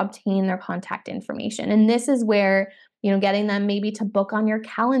start to obtain their contact information. And this is where, getting them maybe to book on your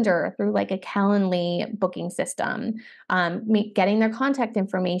calendar through like a Calendly booking system, getting their contact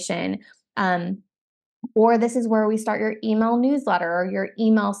information. Or this is where we start your email newsletter or your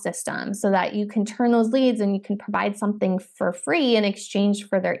email system so that you can turn those leads and you can provide something for free in exchange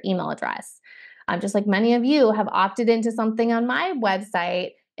for their email address. Just like many of you have opted into something on my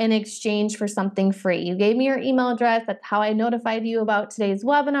website in exchange for something free. You gave me your email address. That's how I notified you about today's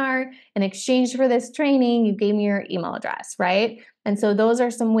webinar. In exchange for this training, you gave me your email address, right? And so those are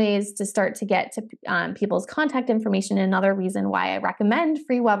some ways to start to get to people's contact information. Another reason why I recommend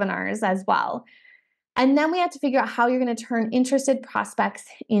free webinars as well. And then we have to figure out how you're going to turn interested prospects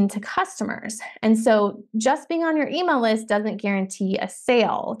into customers. And so just being on your email list doesn't guarantee a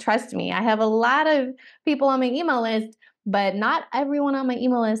sale. Trust me, I have a lot of people on my email list, but not everyone on my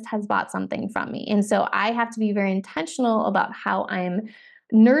email list has bought something from me. And so I have to be very intentional about how I'm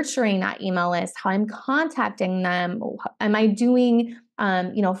nurturing that email list, how I'm contacting them. Am I doing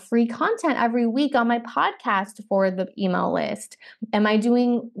free content every week on my podcast for the email list? Am I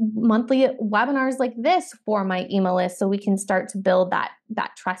doing monthly webinars like this for my email list so we can start to build that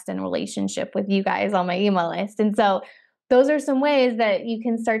trust and relationship with you guys on my email list? And so those are some ways that you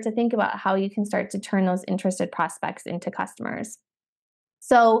can start to think about how you can start to turn those interested prospects into customers.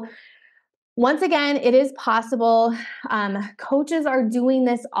 So once again, it is possible. Coaches are doing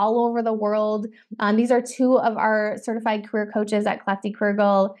this all over the world. These are two of our certified career coaches at Classy Career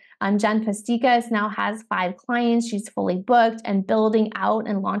Girl. Jen Pastikas now has 5 clients. She's fully booked and building out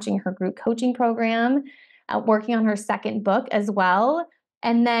and launching her group coaching program, working on her second book as well.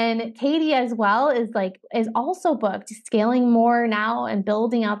 And then Katie as well is also booked, scaling more now and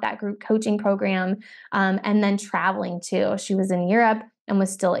building out that group coaching program, and then traveling too. She was in Europe and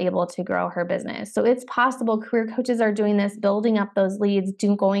was still able to grow her business. So it's possible. Career coaches are doing this, building up those leads,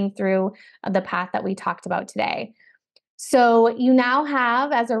 going through the path that we talked about today. So you now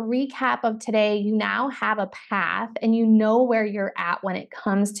have, as a recap of today, you now have a path and you know where you're at when it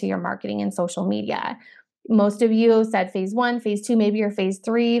comes to your marketing and social media. Most of you said phase 1, phase 2, maybe you're phase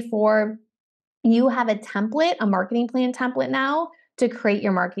 3, 4. You have a template, a marketing plan template now to create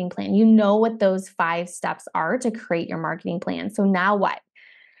your marketing plan. You know what those 5 steps are to create your marketing plan. So now what?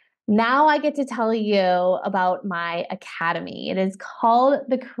 Now I get to tell you about my academy. It is called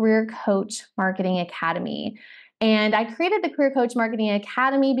the Career Coach Marketing Academy. And I created the Career Coach Marketing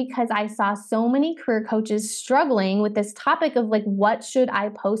Academy because I saw so many career coaches struggling with this topic of like, what should I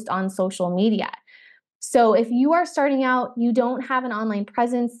post on social media? So if you are starting out, you don't have an online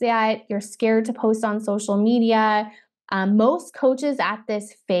presence yet, you're scared to post on social media. Most coaches at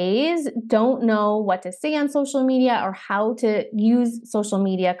this phase don't know what to say on social media or how to use social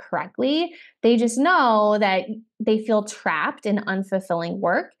media correctly. They just know that they feel trapped in unfulfilling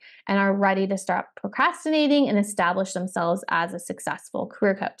work and are ready to start procrastinating and establish themselves as a successful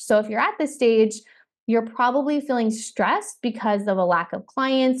career coach. So if you're at this stage, you're probably feeling stressed because of a lack of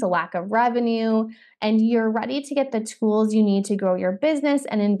clients, a lack of revenue, and you're ready to get the tools you need to grow your business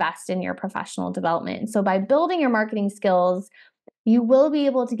and invest in your professional development. So by building your marketing skills, you will be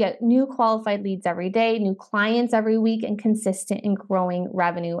able to get new qualified leads every day, new clients every week, and consistent and growing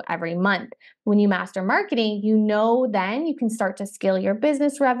revenue every month. When you master marketing, you know then you can start to scale your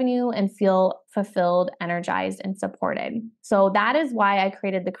business revenue and feel fulfilled, energized, and supported. So that is why I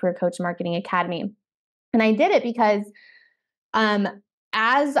created the Career Coach Marketing Academy. And I did it because um,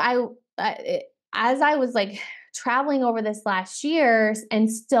 as I uh, as I was like traveling over this last year and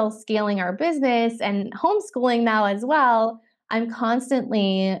still scaling our business and homeschooling now as well, I'm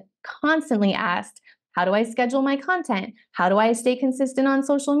constantly asked, how do I schedule my content? How do I stay consistent on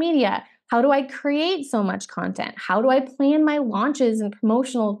social media? How do I create so much content? How do I plan my launches and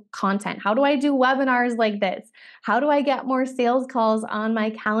promotional content? How do I do webinars like this? How do I get more sales calls on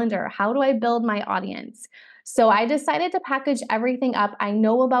my calendar? How do I build my audience? So I decided to package everything up I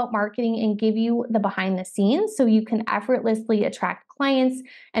know about marketing and give you the behind the scenes so you can effortlessly attract clients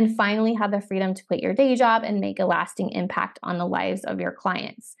and finally have the freedom to quit your day job and make a lasting impact on the lives of your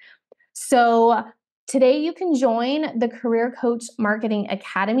clients. So today you can join the Career Coach Marketing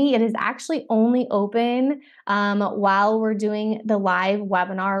Academy. It is actually only open while we're doing the live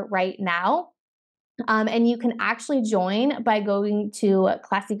webinar right now. And you can actually join by going to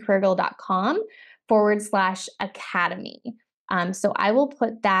classycareergirl.com/academy. So I will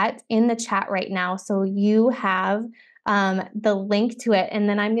put that in the chat right now so you have the link to it. And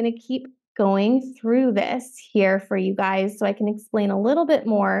then I'm going to keep going through this here for you guys so I can explain a little bit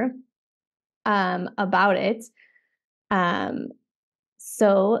more about it.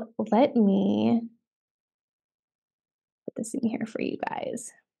 So let me put this in here for you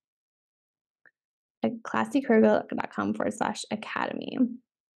guys. At classycareergirl.com/academy.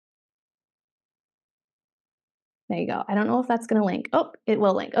 There you go. I don't know if that's going to link. Oh, it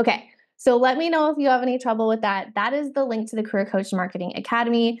will link. Okay. So let me know if you have any trouble with that. That is the link to the Career Coach Marketing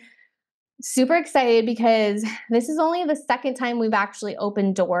Academy. Super excited because this is only the second time we've actually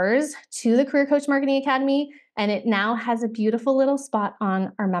opened doors to the Career Coach Marketing Academy, and it now has a beautiful little spot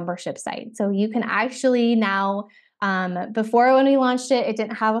on our membership site. So you can actually now, before when we launched it, it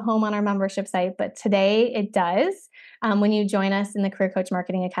didn't have a home on our membership site, but today it does. When you join us in the Career Coach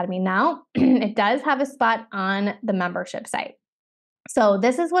Marketing Academy now, it does have a spot on the membership site. So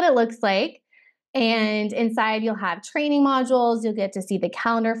this is what it looks like. And inside you'll have training modules. You'll get to see the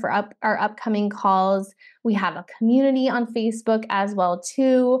calendar for our upcoming calls. We have a community on Facebook as well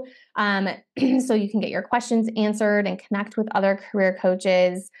too. So you can get your questions answered and connect with other career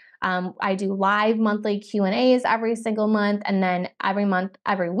coaches. I do live monthly Q&As every single month. And then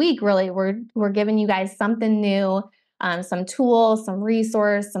every week, really, we're giving you guys something new, some tools, some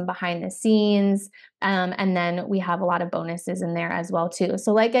resource, some behind the scenes. And then we have a lot of bonuses in there as well too.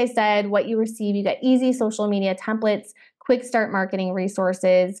 So like I said, what you receive, you get easy social media templates, quick start marketing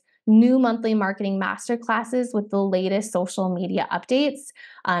resources, new monthly marketing masterclasses with the latest social media updates.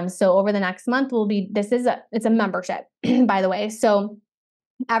 So over the next month it's a membership, by the way. So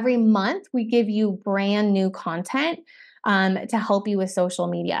every month we give you brand new content to help you with social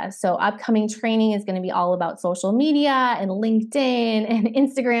media. So upcoming training is going to be all about social media and LinkedIn and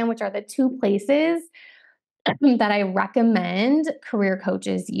Instagram, which are the two places that I recommend career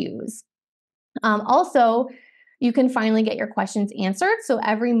coaches use. Also, you can finally get your questions answered. So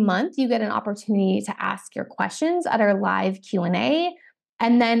every month you get an opportunity to ask your questions at our live Q&A.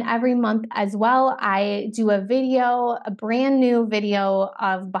 And then every month as well, I do a brand new video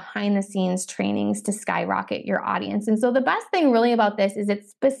of behind the scenes trainings to skyrocket your audience. And so the best thing really about this is it's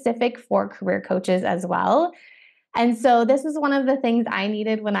specific for career coaches as well. And so this is one of the things I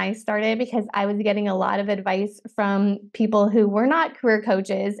needed when I started because I was getting a lot of advice from people who were not career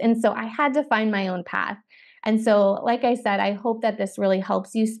coaches. And so I had to find my own path. And so, like I said, I hope that this really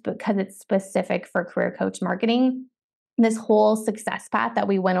helps you because it's specific for career coach marketing. This whole success path that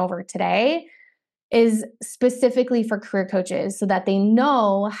we went over today is specifically for career coaches so that they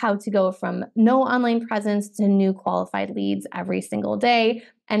know how to go from no online presence to new qualified leads every single day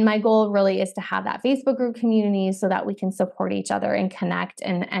And my goal really is to have that Facebook group community so that we can support each other and connect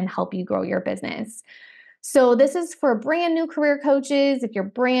and help you grow your business. So this is for brand new career coaches. If you're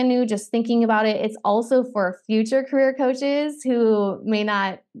brand new, just thinking about it. It's also for future career coaches who may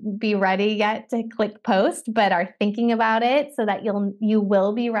not be ready yet to click post, but are thinking about it so that you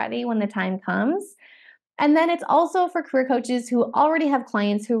will be ready when the time comes. And then it's also for career coaches who already have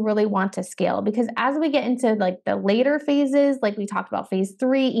clients who really want to scale, because as we get into like the later phases, like we talked about phase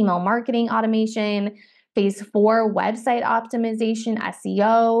 3, email marketing automation, phase 4, website optimization,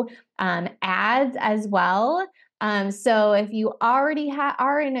 SEO, ads as well. So if you already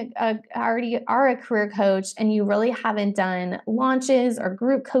already are a career coach and you really haven't done launches or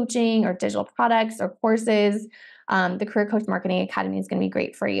group coaching or digital products or courses, the Career Coach Marketing Academy is going to be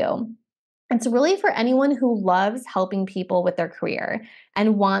great for you. It's really for anyone who loves helping people with their career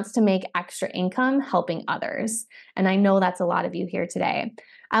and wants to make extra income helping others. And I know that's a lot of you here today.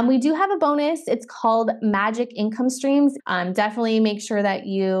 We do have a bonus. It's called Magic Income Streams. Definitely make sure that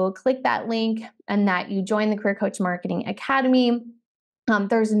you click that link and that you join the Career Coach Marketing Academy.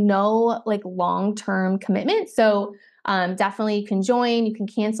 There's no like long-term commitment. So definitely you can join, you can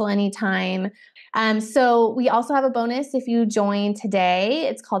cancel anytime. So we also have a bonus if you join today.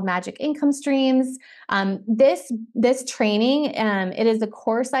 It's called Magic Income Streams. This training, it is a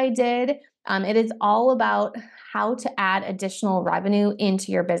course I did. It is all about how to add additional revenue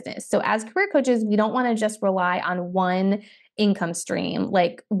into your business. So as career coaches, we don't want to just rely on one income stream,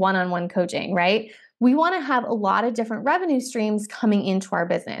 like one-on-one coaching, right? We want to have a lot of different revenue streams coming into our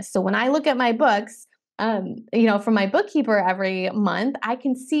business. So when I look at my books, from my bookkeeper every month, I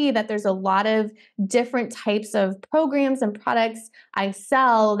can see that there's a lot of different types of programs and products I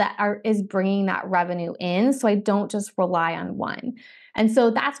sell that is bringing that revenue in. So I don't just rely on one. And so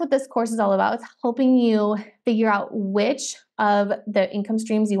that's what this course is all about. It's helping you figure out which of the income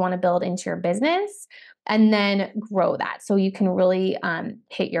streams you want to build into your business and then grow that so you can really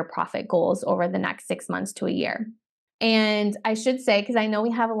hit your profit goals over the next 6 months to a year. And I should say, because I know we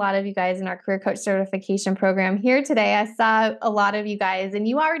have a lot of you guys in our career coach certification program here today, I saw a lot of you guys and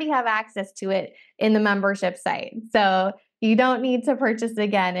you already have access to it in the membership site. So you don't need to purchase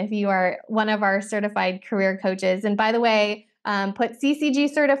again if you are one of our certified career coaches. And by the way, put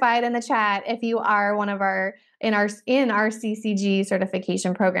CCG certified in the chat if you are one of our in our CCG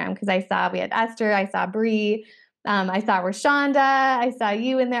certification program, because I saw we had Esther, I saw Bree, I saw Rashonda, I saw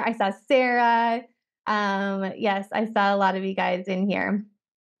you in there, I saw Sarah. Yes, I saw a lot of you guys in here.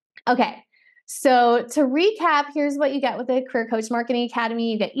 Okay. So to recap, here's what you get with the Career Coach Marketing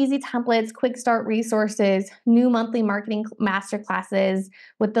Academy. You get easy templates, quick start resources, new monthly marketing masterclasses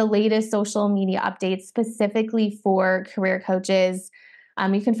with the latest social media updates specifically for career coaches.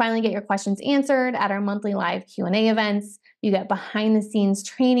 You can finally get your questions answered at our monthly live Q&A events. You get behind the scenes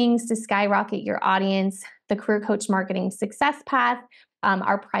trainings to skyrocket your audience, the Career Coach Marketing Success Path,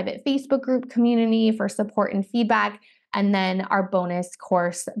 our private Facebook group community for support and feedback, and then our bonus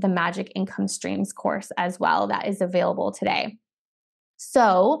course, the Magic Income Streams course as well, that is available today.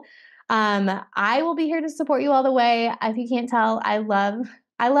 So I will be here to support you all the way. If you can't tell, I love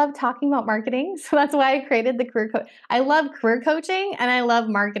talking about marketing. So that's why I created the career coach. I love career coaching and I love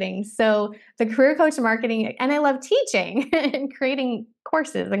marketing. So the Career Coach Marketing, and I love teaching and creating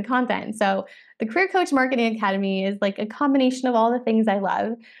courses and content. So the Career Coach Marketing Academy is like a combination of all the things I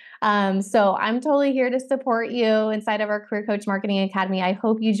love. So I'm totally here to support you inside of our Career Coach Marketing Academy. I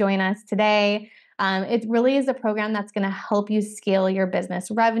hope you join us today. It really is a program that's going to help you scale your business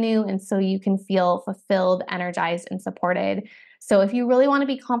revenue, and so you can feel fulfilled, energized, and supported. So if you really want to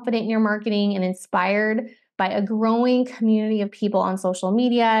be confident in your marketing and inspired by a growing community of people on social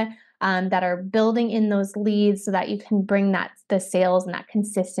media that are building in those leads so that you can bring the sales and that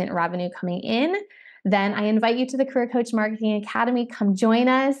consistent revenue coming in, then I invite you to the Career Coach Marketing Academy. Come join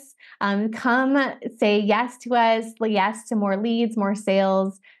us. Come say yes to us, yes to more leads, more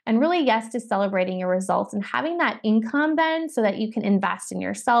sales, and really yes to celebrating your results and having that income then so that you can invest in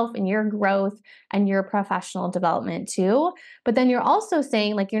yourself and your growth and your professional development too. But then you're also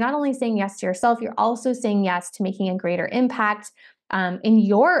saying, like, you're not only saying yes to yourself, you're also saying yes to making a greater impact in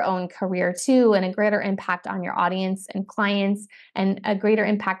your own career too, and a greater impact on your audience and clients, and a greater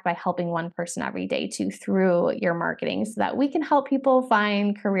impact by helping one person every day too through your marketing so that we can help people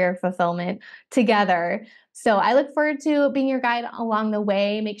find career fulfillment together. So I look forward to being your guide along the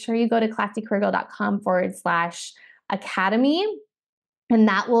way. Make sure you go to classycareergirl.com/academy, and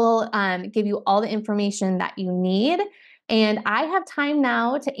that will give you all the information that you need. And I have time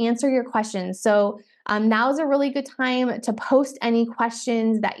now to answer your questions. So now is a really good time to post any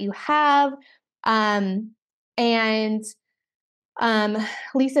questions that you have. And Um,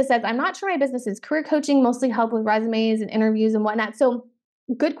 Lisa says, I'm not sure my business is career coaching, mostly help with resumes and interviews and whatnot. So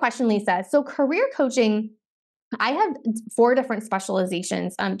good question, Lisa. So career coaching, I have 4 different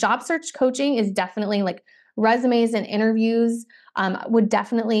specializations. Job search coaching is definitely like resumes and interviews, would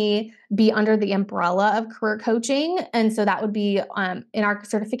definitely be under the umbrella of career coaching. And so that would be in our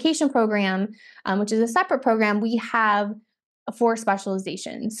certification program, which is a separate program. We have 4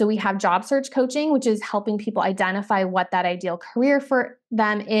 specializations. So we have job search coaching, which is helping people identify what that ideal career for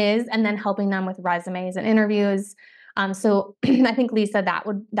them is, and then helping them with resumes and interviews. So I think Lisa,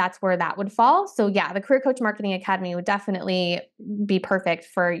 that's where that would fall. So yeah, the Career Coach Marketing Academy would definitely be perfect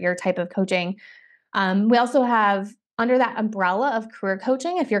for your type of coaching. We also have under that umbrella of career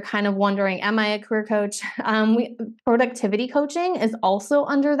coaching, if you're kind of wondering, am I a career coach? Productivity coaching is also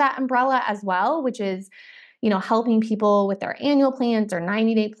under that umbrella as well, which is helping people with their annual plans or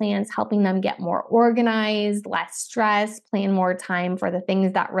 90-day plans, helping them get more organized, less stress, plan more time for the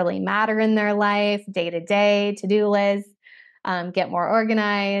things that really matter in their life, day-to-day, to-do lists, get more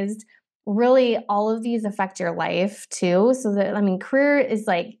organized. Really, all of these affect your life too. So that, career is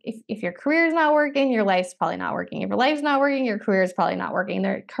like, if your career is not working, your life's probably not working. If your life's not working, your career is probably not working.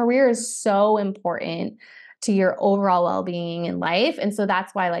 Their career is so important to your overall well-being in life. And so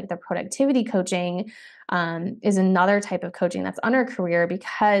that's why like the productivity coaching is another type of coaching that's under career,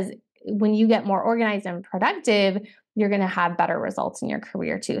 because when you get more organized and productive, you're going to have better results in your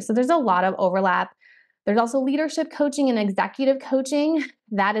career too. So there's a lot of overlap. There's also leadership coaching and executive coaching.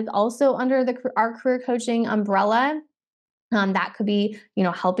 That is also under our career coaching umbrella. That could be,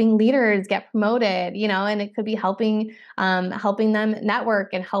 helping leaders get promoted, and it could be helping them network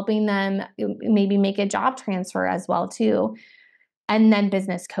and helping them maybe make a job transfer as well too. And then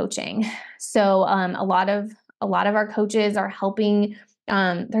business coaching. So a lot of our coaches are helping.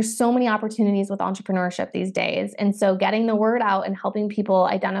 There's so many opportunities with entrepreneurship these days, and so getting the word out and helping people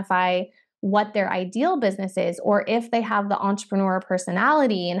identify what their ideal business is, or if they have the entrepreneur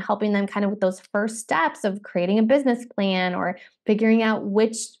personality, and helping them kind of with those first steps of creating a business plan or figuring out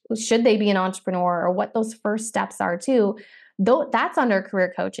which should they be an entrepreneur or what those first steps are too. Though that's under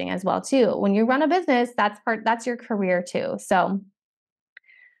career coaching as well too. When you run a business, that's your career too. So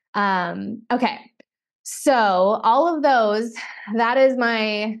okay. So all of those, that is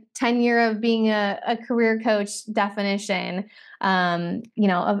my tenure of being a career coach definition.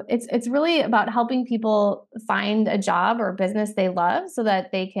 It's really about helping people find a job or business they love so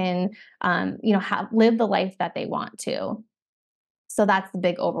that they can, live the life that they want to. So that's the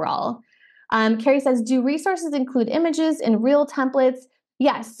big overall. Carrie says, do resources include images and real templates?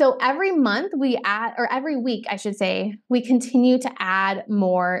 Yes. So every month every week, I should say, we continue to add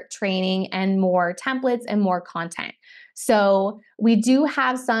more training and more templates and more content. So we do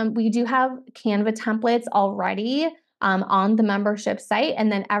have Canva templates already on the membership site.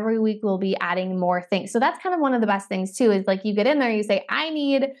 And then every week we'll be adding more things. So that's kind of one of the best things too, is like you get in there, you say, I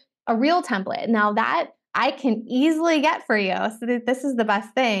need a real template. Now that I can easily get for you. So this is the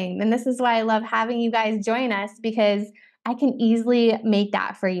best thing. And this is why I love having you guys join us, because I can easily make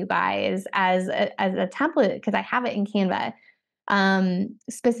that for you guys as a template, because I have it in Canva,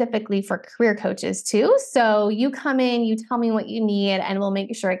 specifically for career coaches too. So you come in, you tell me what you need, and we'll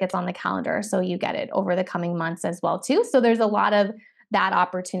make sure it gets on the calendar so you get it over the coming months as well too. So there's a lot of that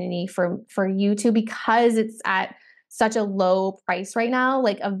opportunity for you too, because it's at such a low price right now.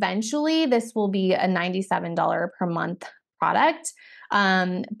 Like eventually this will be a $97 per month product.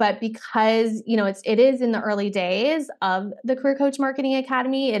 But because, it is in the early days of the Career Coach Marketing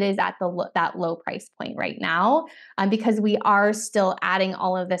Academy, it is at that low price point right now, because we are still adding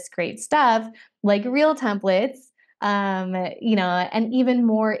all of this great stuff like real templates, and even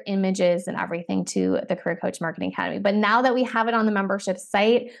more images and everything to the Career Coach Marketing Academy. But now that we have it on the membership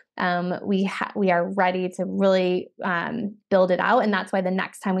site, we are ready to really build it out. And that's why the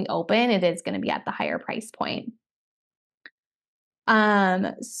next time we open, it is going to be at the higher price point.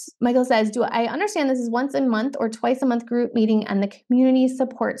 Michael says, do I understand this is once a month or twice a month group meeting and the community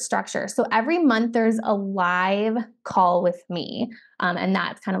support structure? So every month there's a live call with me. And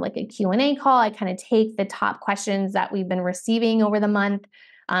that's kind of like a Q&A call. I kind of take the top questions that we've been receiving over the month.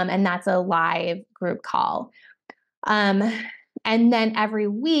 And that's a live group call. And then every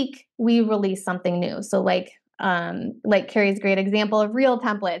week we release something new. So like Carrie's great example of real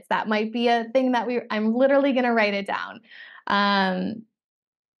templates, that might be a thing that I'm literally going to write it down. And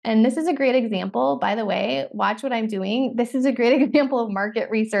this is a great example, by the way, watch what I'm doing. This is a great example of market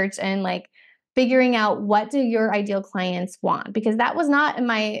research and like figuring out, what do your ideal clients want? Because that was not in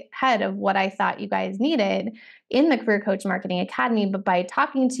my head of what I thought you guys needed in the Career Coach Marketing Academy. But by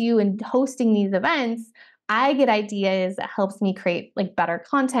talking to you and hosting these events, I get ideas, it helps me create like better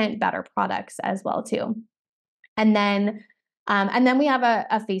content, better products as well too. And then we have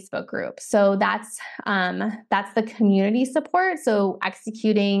a Facebook group. So that's the community support. So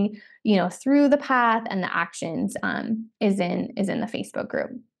executing, through the path and the actions is in the Facebook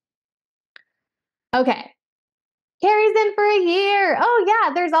group. Okay. Carrie's in for a year. Oh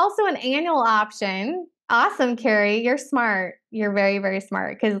yeah, there's also an annual option. Awesome, Carrie. You're smart. You're very, very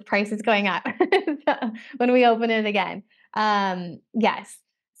smart because the price is going up when we open it again. Yes.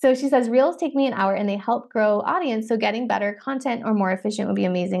 So she says, reels take me an hour and they help grow audience. So getting better content or more efficient would be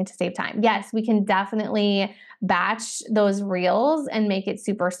amazing to save time. Yes, we can definitely batch those reels and make it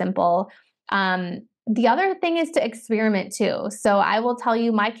super simple. The other thing is to experiment too. So I will tell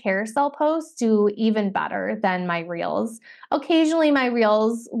you my carousel posts do even better than my reels. Occasionally my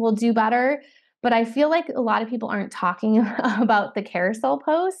reels will do better, but I feel like a lot of people aren't talking about the carousel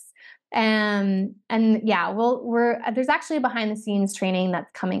posts. And yeah, there's actually a behind the scenes training that's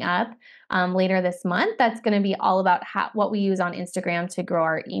coming up later this month. That's going to be all about what we use on Instagram to grow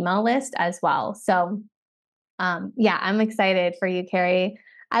our email list as well. So yeah, I'm excited for you, Carrie.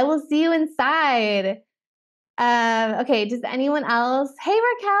 I will see you inside. Okay, does anyone else? Hey,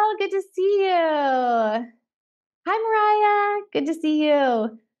 Raquel, good to see you. Hi, Mariah, good to see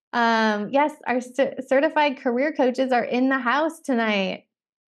you. Yes, our certified career coaches are in the house tonight.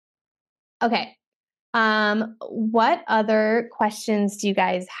 Okay. What other questions do you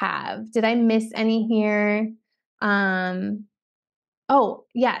guys have? Did I miss any here? Oh,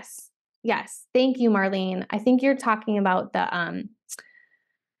 yes. Yes. Thank you, Marlene. I think you're talking about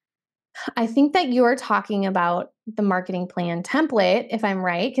I think that you're talking about the marketing plan template, if I'm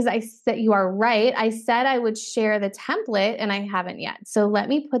right, because I said you are right. I said I would share the template and I haven't yet. So let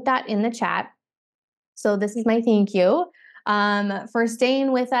me put that in the chat. So this is my thank you for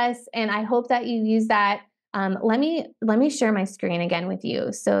staying with us, and I hope that you use that. Let me share my screen again with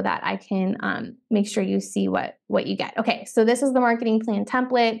you so that I can make sure you see what you get. Okay, so this is the marketing plan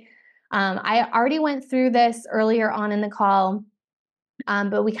template. I already went through this earlier on in the call.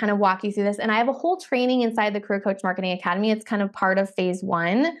 But we kind of walk you through this. And I have a whole training inside the Career Coach Marketing Academy. It's kind of part of phase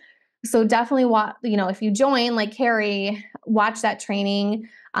 1. So definitely if you join like Carrie, watch that training.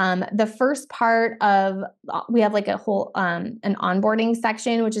 The first part of, we have like a whole, an onboarding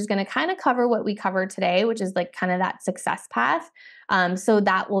section, which is going to kind of cover what we covered today, which is like kind of that success path. So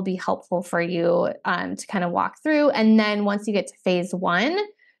that will be helpful for you to kind of walk through. And then once you get to phase 1,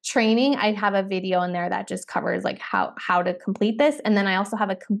 training, I have a video in there that just covers like how to complete this. And then I also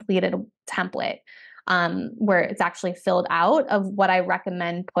have a completed template where it's actually filled out of what I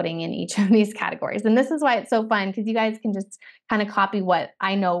recommend putting in each of these categories. And this is why it's so fun, because you guys can just kind of copy what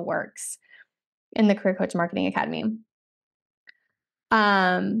I know works in the Career Coach Marketing Academy.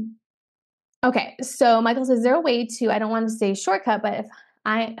 Okay, so Michael says, is there a way to, I don't want to say shortcut, but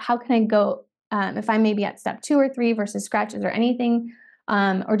how can I go, if I may be at step 2 or 3 versus scratch, is there anything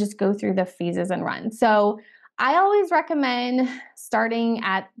or just go through the phases and run? So I always recommend starting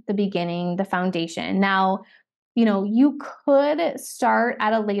at the beginning, the foundation. Now, you could start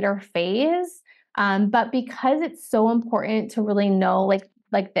at a later phase, but because it's so important to really know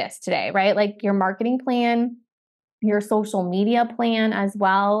like this today, right? Like your marketing plan, your social media plan as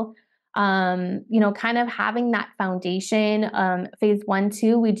well. Kind of having that foundation. Phase 1,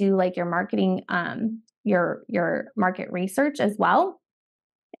 2, we do like your marketing, your market research as well.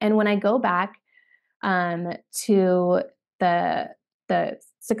 And when I go back to the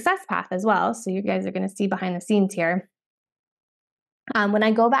success path as well, so you guys are going to see behind the scenes here. When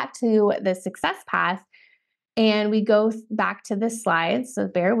I go back to the success path and we go back to the slides, so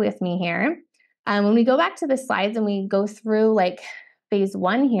bear with me here. When we go back to the slides and we go through like phase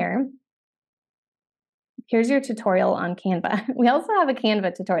 1 here, here's your tutorial on Canva. We also have a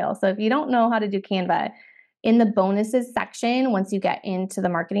Canva tutorial. So if you don't know how to do Canva, in the bonuses section, once you get into the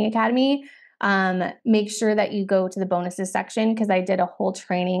Marketing Academy, make sure that you go to the bonuses section, because I did a whole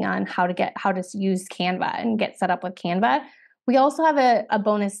training on how to use Canva and get set up with Canva. We also have a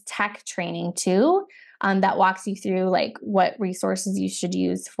bonus tech training too, that walks you through like what resources you should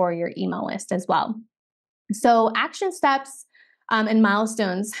use for your email list as well. So action steps and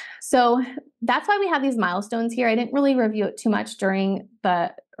milestones. So that's why we have these milestones here. I didn't really review it too much during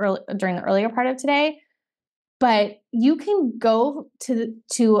the earlier part of today, but you can go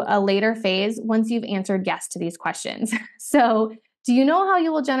to a later phase once you've answered yes to these questions. So do you know how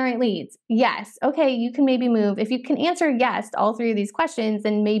you will generate leads? Yes. Okay, you can maybe move. If you can answer yes to all 3 of these questions,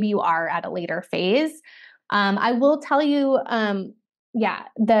 then maybe you are at a later phase. I will tell you, as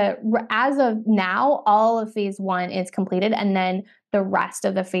of now, all of phase 1 is completed, and then the rest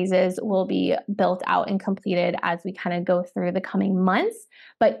of the phases will be built out and completed as we kind of go through the coming months.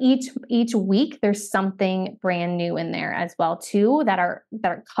 But each week there's something brand new in there as well too that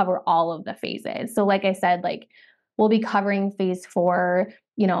cover all of the phases. So like I said, like we'll be covering phase 4,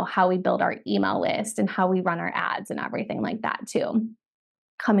 how we build our email list and how we run our ads and everything like that too,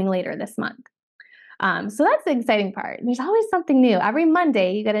 coming later this month. So that's the exciting part. There's always something new. Every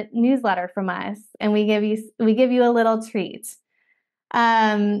Monday you get a newsletter from us and we give you a little treat.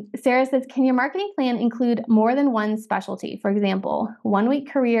 Sarah says, can your marketing plan include more than one specialty? For example, 1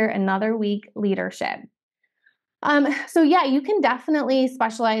 week career, another week leadership. So yeah, you can definitely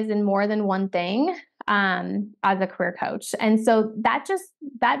specialize in more than one thing as a career coach. And so that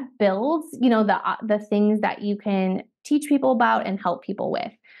builds, the things that you can teach people about and help people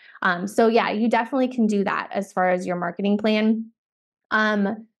with. So yeah, you definitely can do that as far as your marketing plan.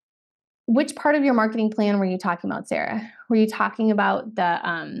 Which part of your marketing plan were you talking about, Sarah? Were you talking about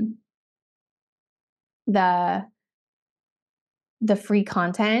the free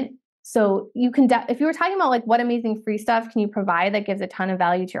content? So you can, if you were talking about like what amazing free stuff can you provide that gives a ton of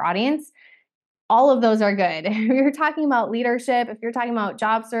value to your audience, all of those are good. If you're talking about leadership, if you're talking about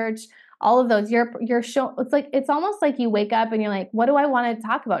job search, all of those, you're show. It's almost like you wake up and you're like, what do I want to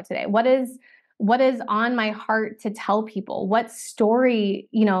talk about today? What is on my heart to tell people? What story,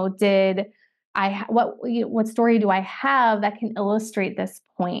 what story do I have that can illustrate this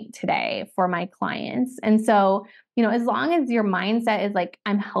point today for my clients? And so, as long as your mindset is like,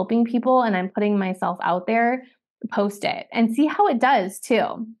 I'm helping people and I'm putting myself out there, post it and see how it does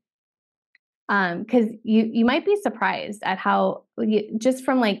too. Because you might be surprised at how just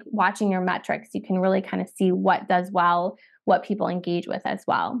from like watching your metrics, you can really kind of see what does well, what people engage with as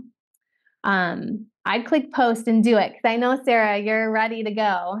well. I'd click post and do it because I know, Sarah, you're ready to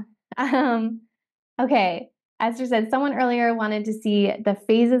go. Okay. Esther said someone earlier wanted to see the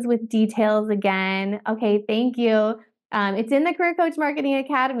phases with details again. Okay, thank you. It's in the Career Coach Marketing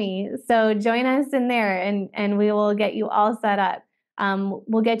Academy, so join us in there, and we will get you all set up.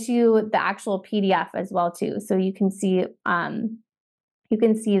 We'll get you the actual PDF as well too, so you can see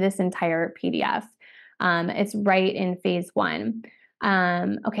this entire PDF. It's right in phase 1.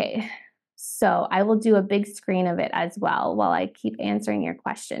 Okay, so I will do a big screen of it as well while I keep answering your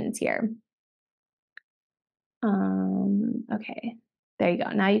questions here. Okay, there you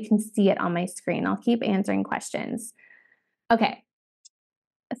go. Now you can see it on my screen. I'll keep answering questions. Okay.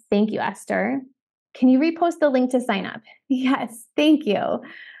 Thank you, Esther. Can you repost the link to sign up? Yes, thank you.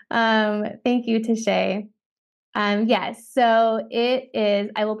 Thank you, Tashay. Yes, so it is,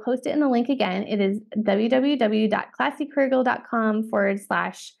 I will post it in the link again. It is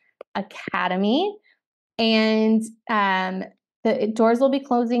www.classycareergirl.com/academy. And the doors will be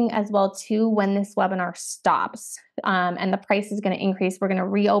closing as well too when this webinar stops. And the price is going to increase. We're going to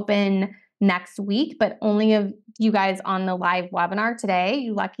reopen next week, but only of you guys on the live webinar today,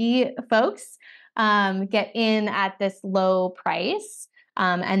 you lucky folks, get in at this low price.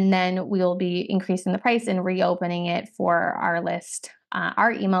 And then we'll be increasing the price and reopening it for our list,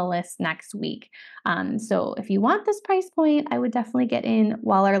 our email list next week. So if you want this price point, I would definitely get in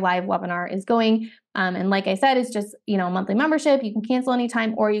while our live webinar is going. And like I said, it's just, a monthly membership. You can cancel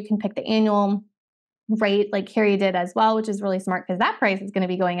anytime, or you can pick the annual rate like Carrie did as well, which is really smart because that price is going to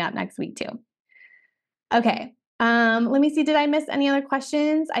be going up next week too. Okay. Let me see. Did I miss any other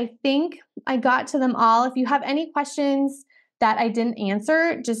questions? I think I got to them all. If you have any questions that I didn't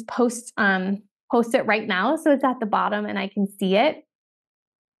answer, just post it right now so it's at the bottom and I can see it.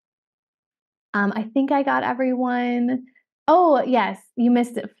 I think I got everyone. Oh, yes, you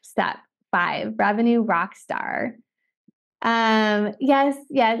missed it. Step 5, revenue rockstar. Yes,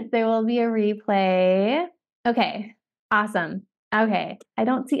 there will be a replay. Okay, awesome. Okay, I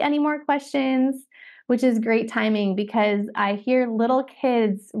don't see any more questions, which is great timing because I hear little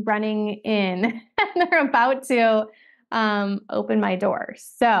kids running in and they're about to open my door.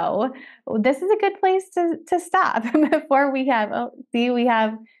 So this is a good place to stop before we have, we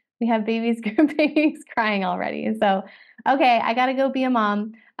have babies crying already. So, okay, I got to go be a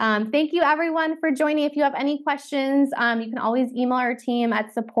mom. Thank you everyone for joining. If you have any questions, you can always email our team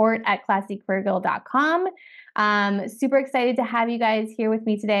at support@classycareergirl.com. Super excited to have you guys here with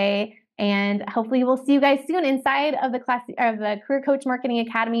me today. And hopefully we'll see you guys soon inside of the Career Coach Marketing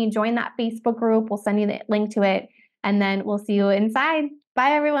Academy. Join that Facebook group. We'll send you the link to it. And then we'll see you inside.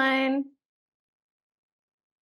 Bye, everyone.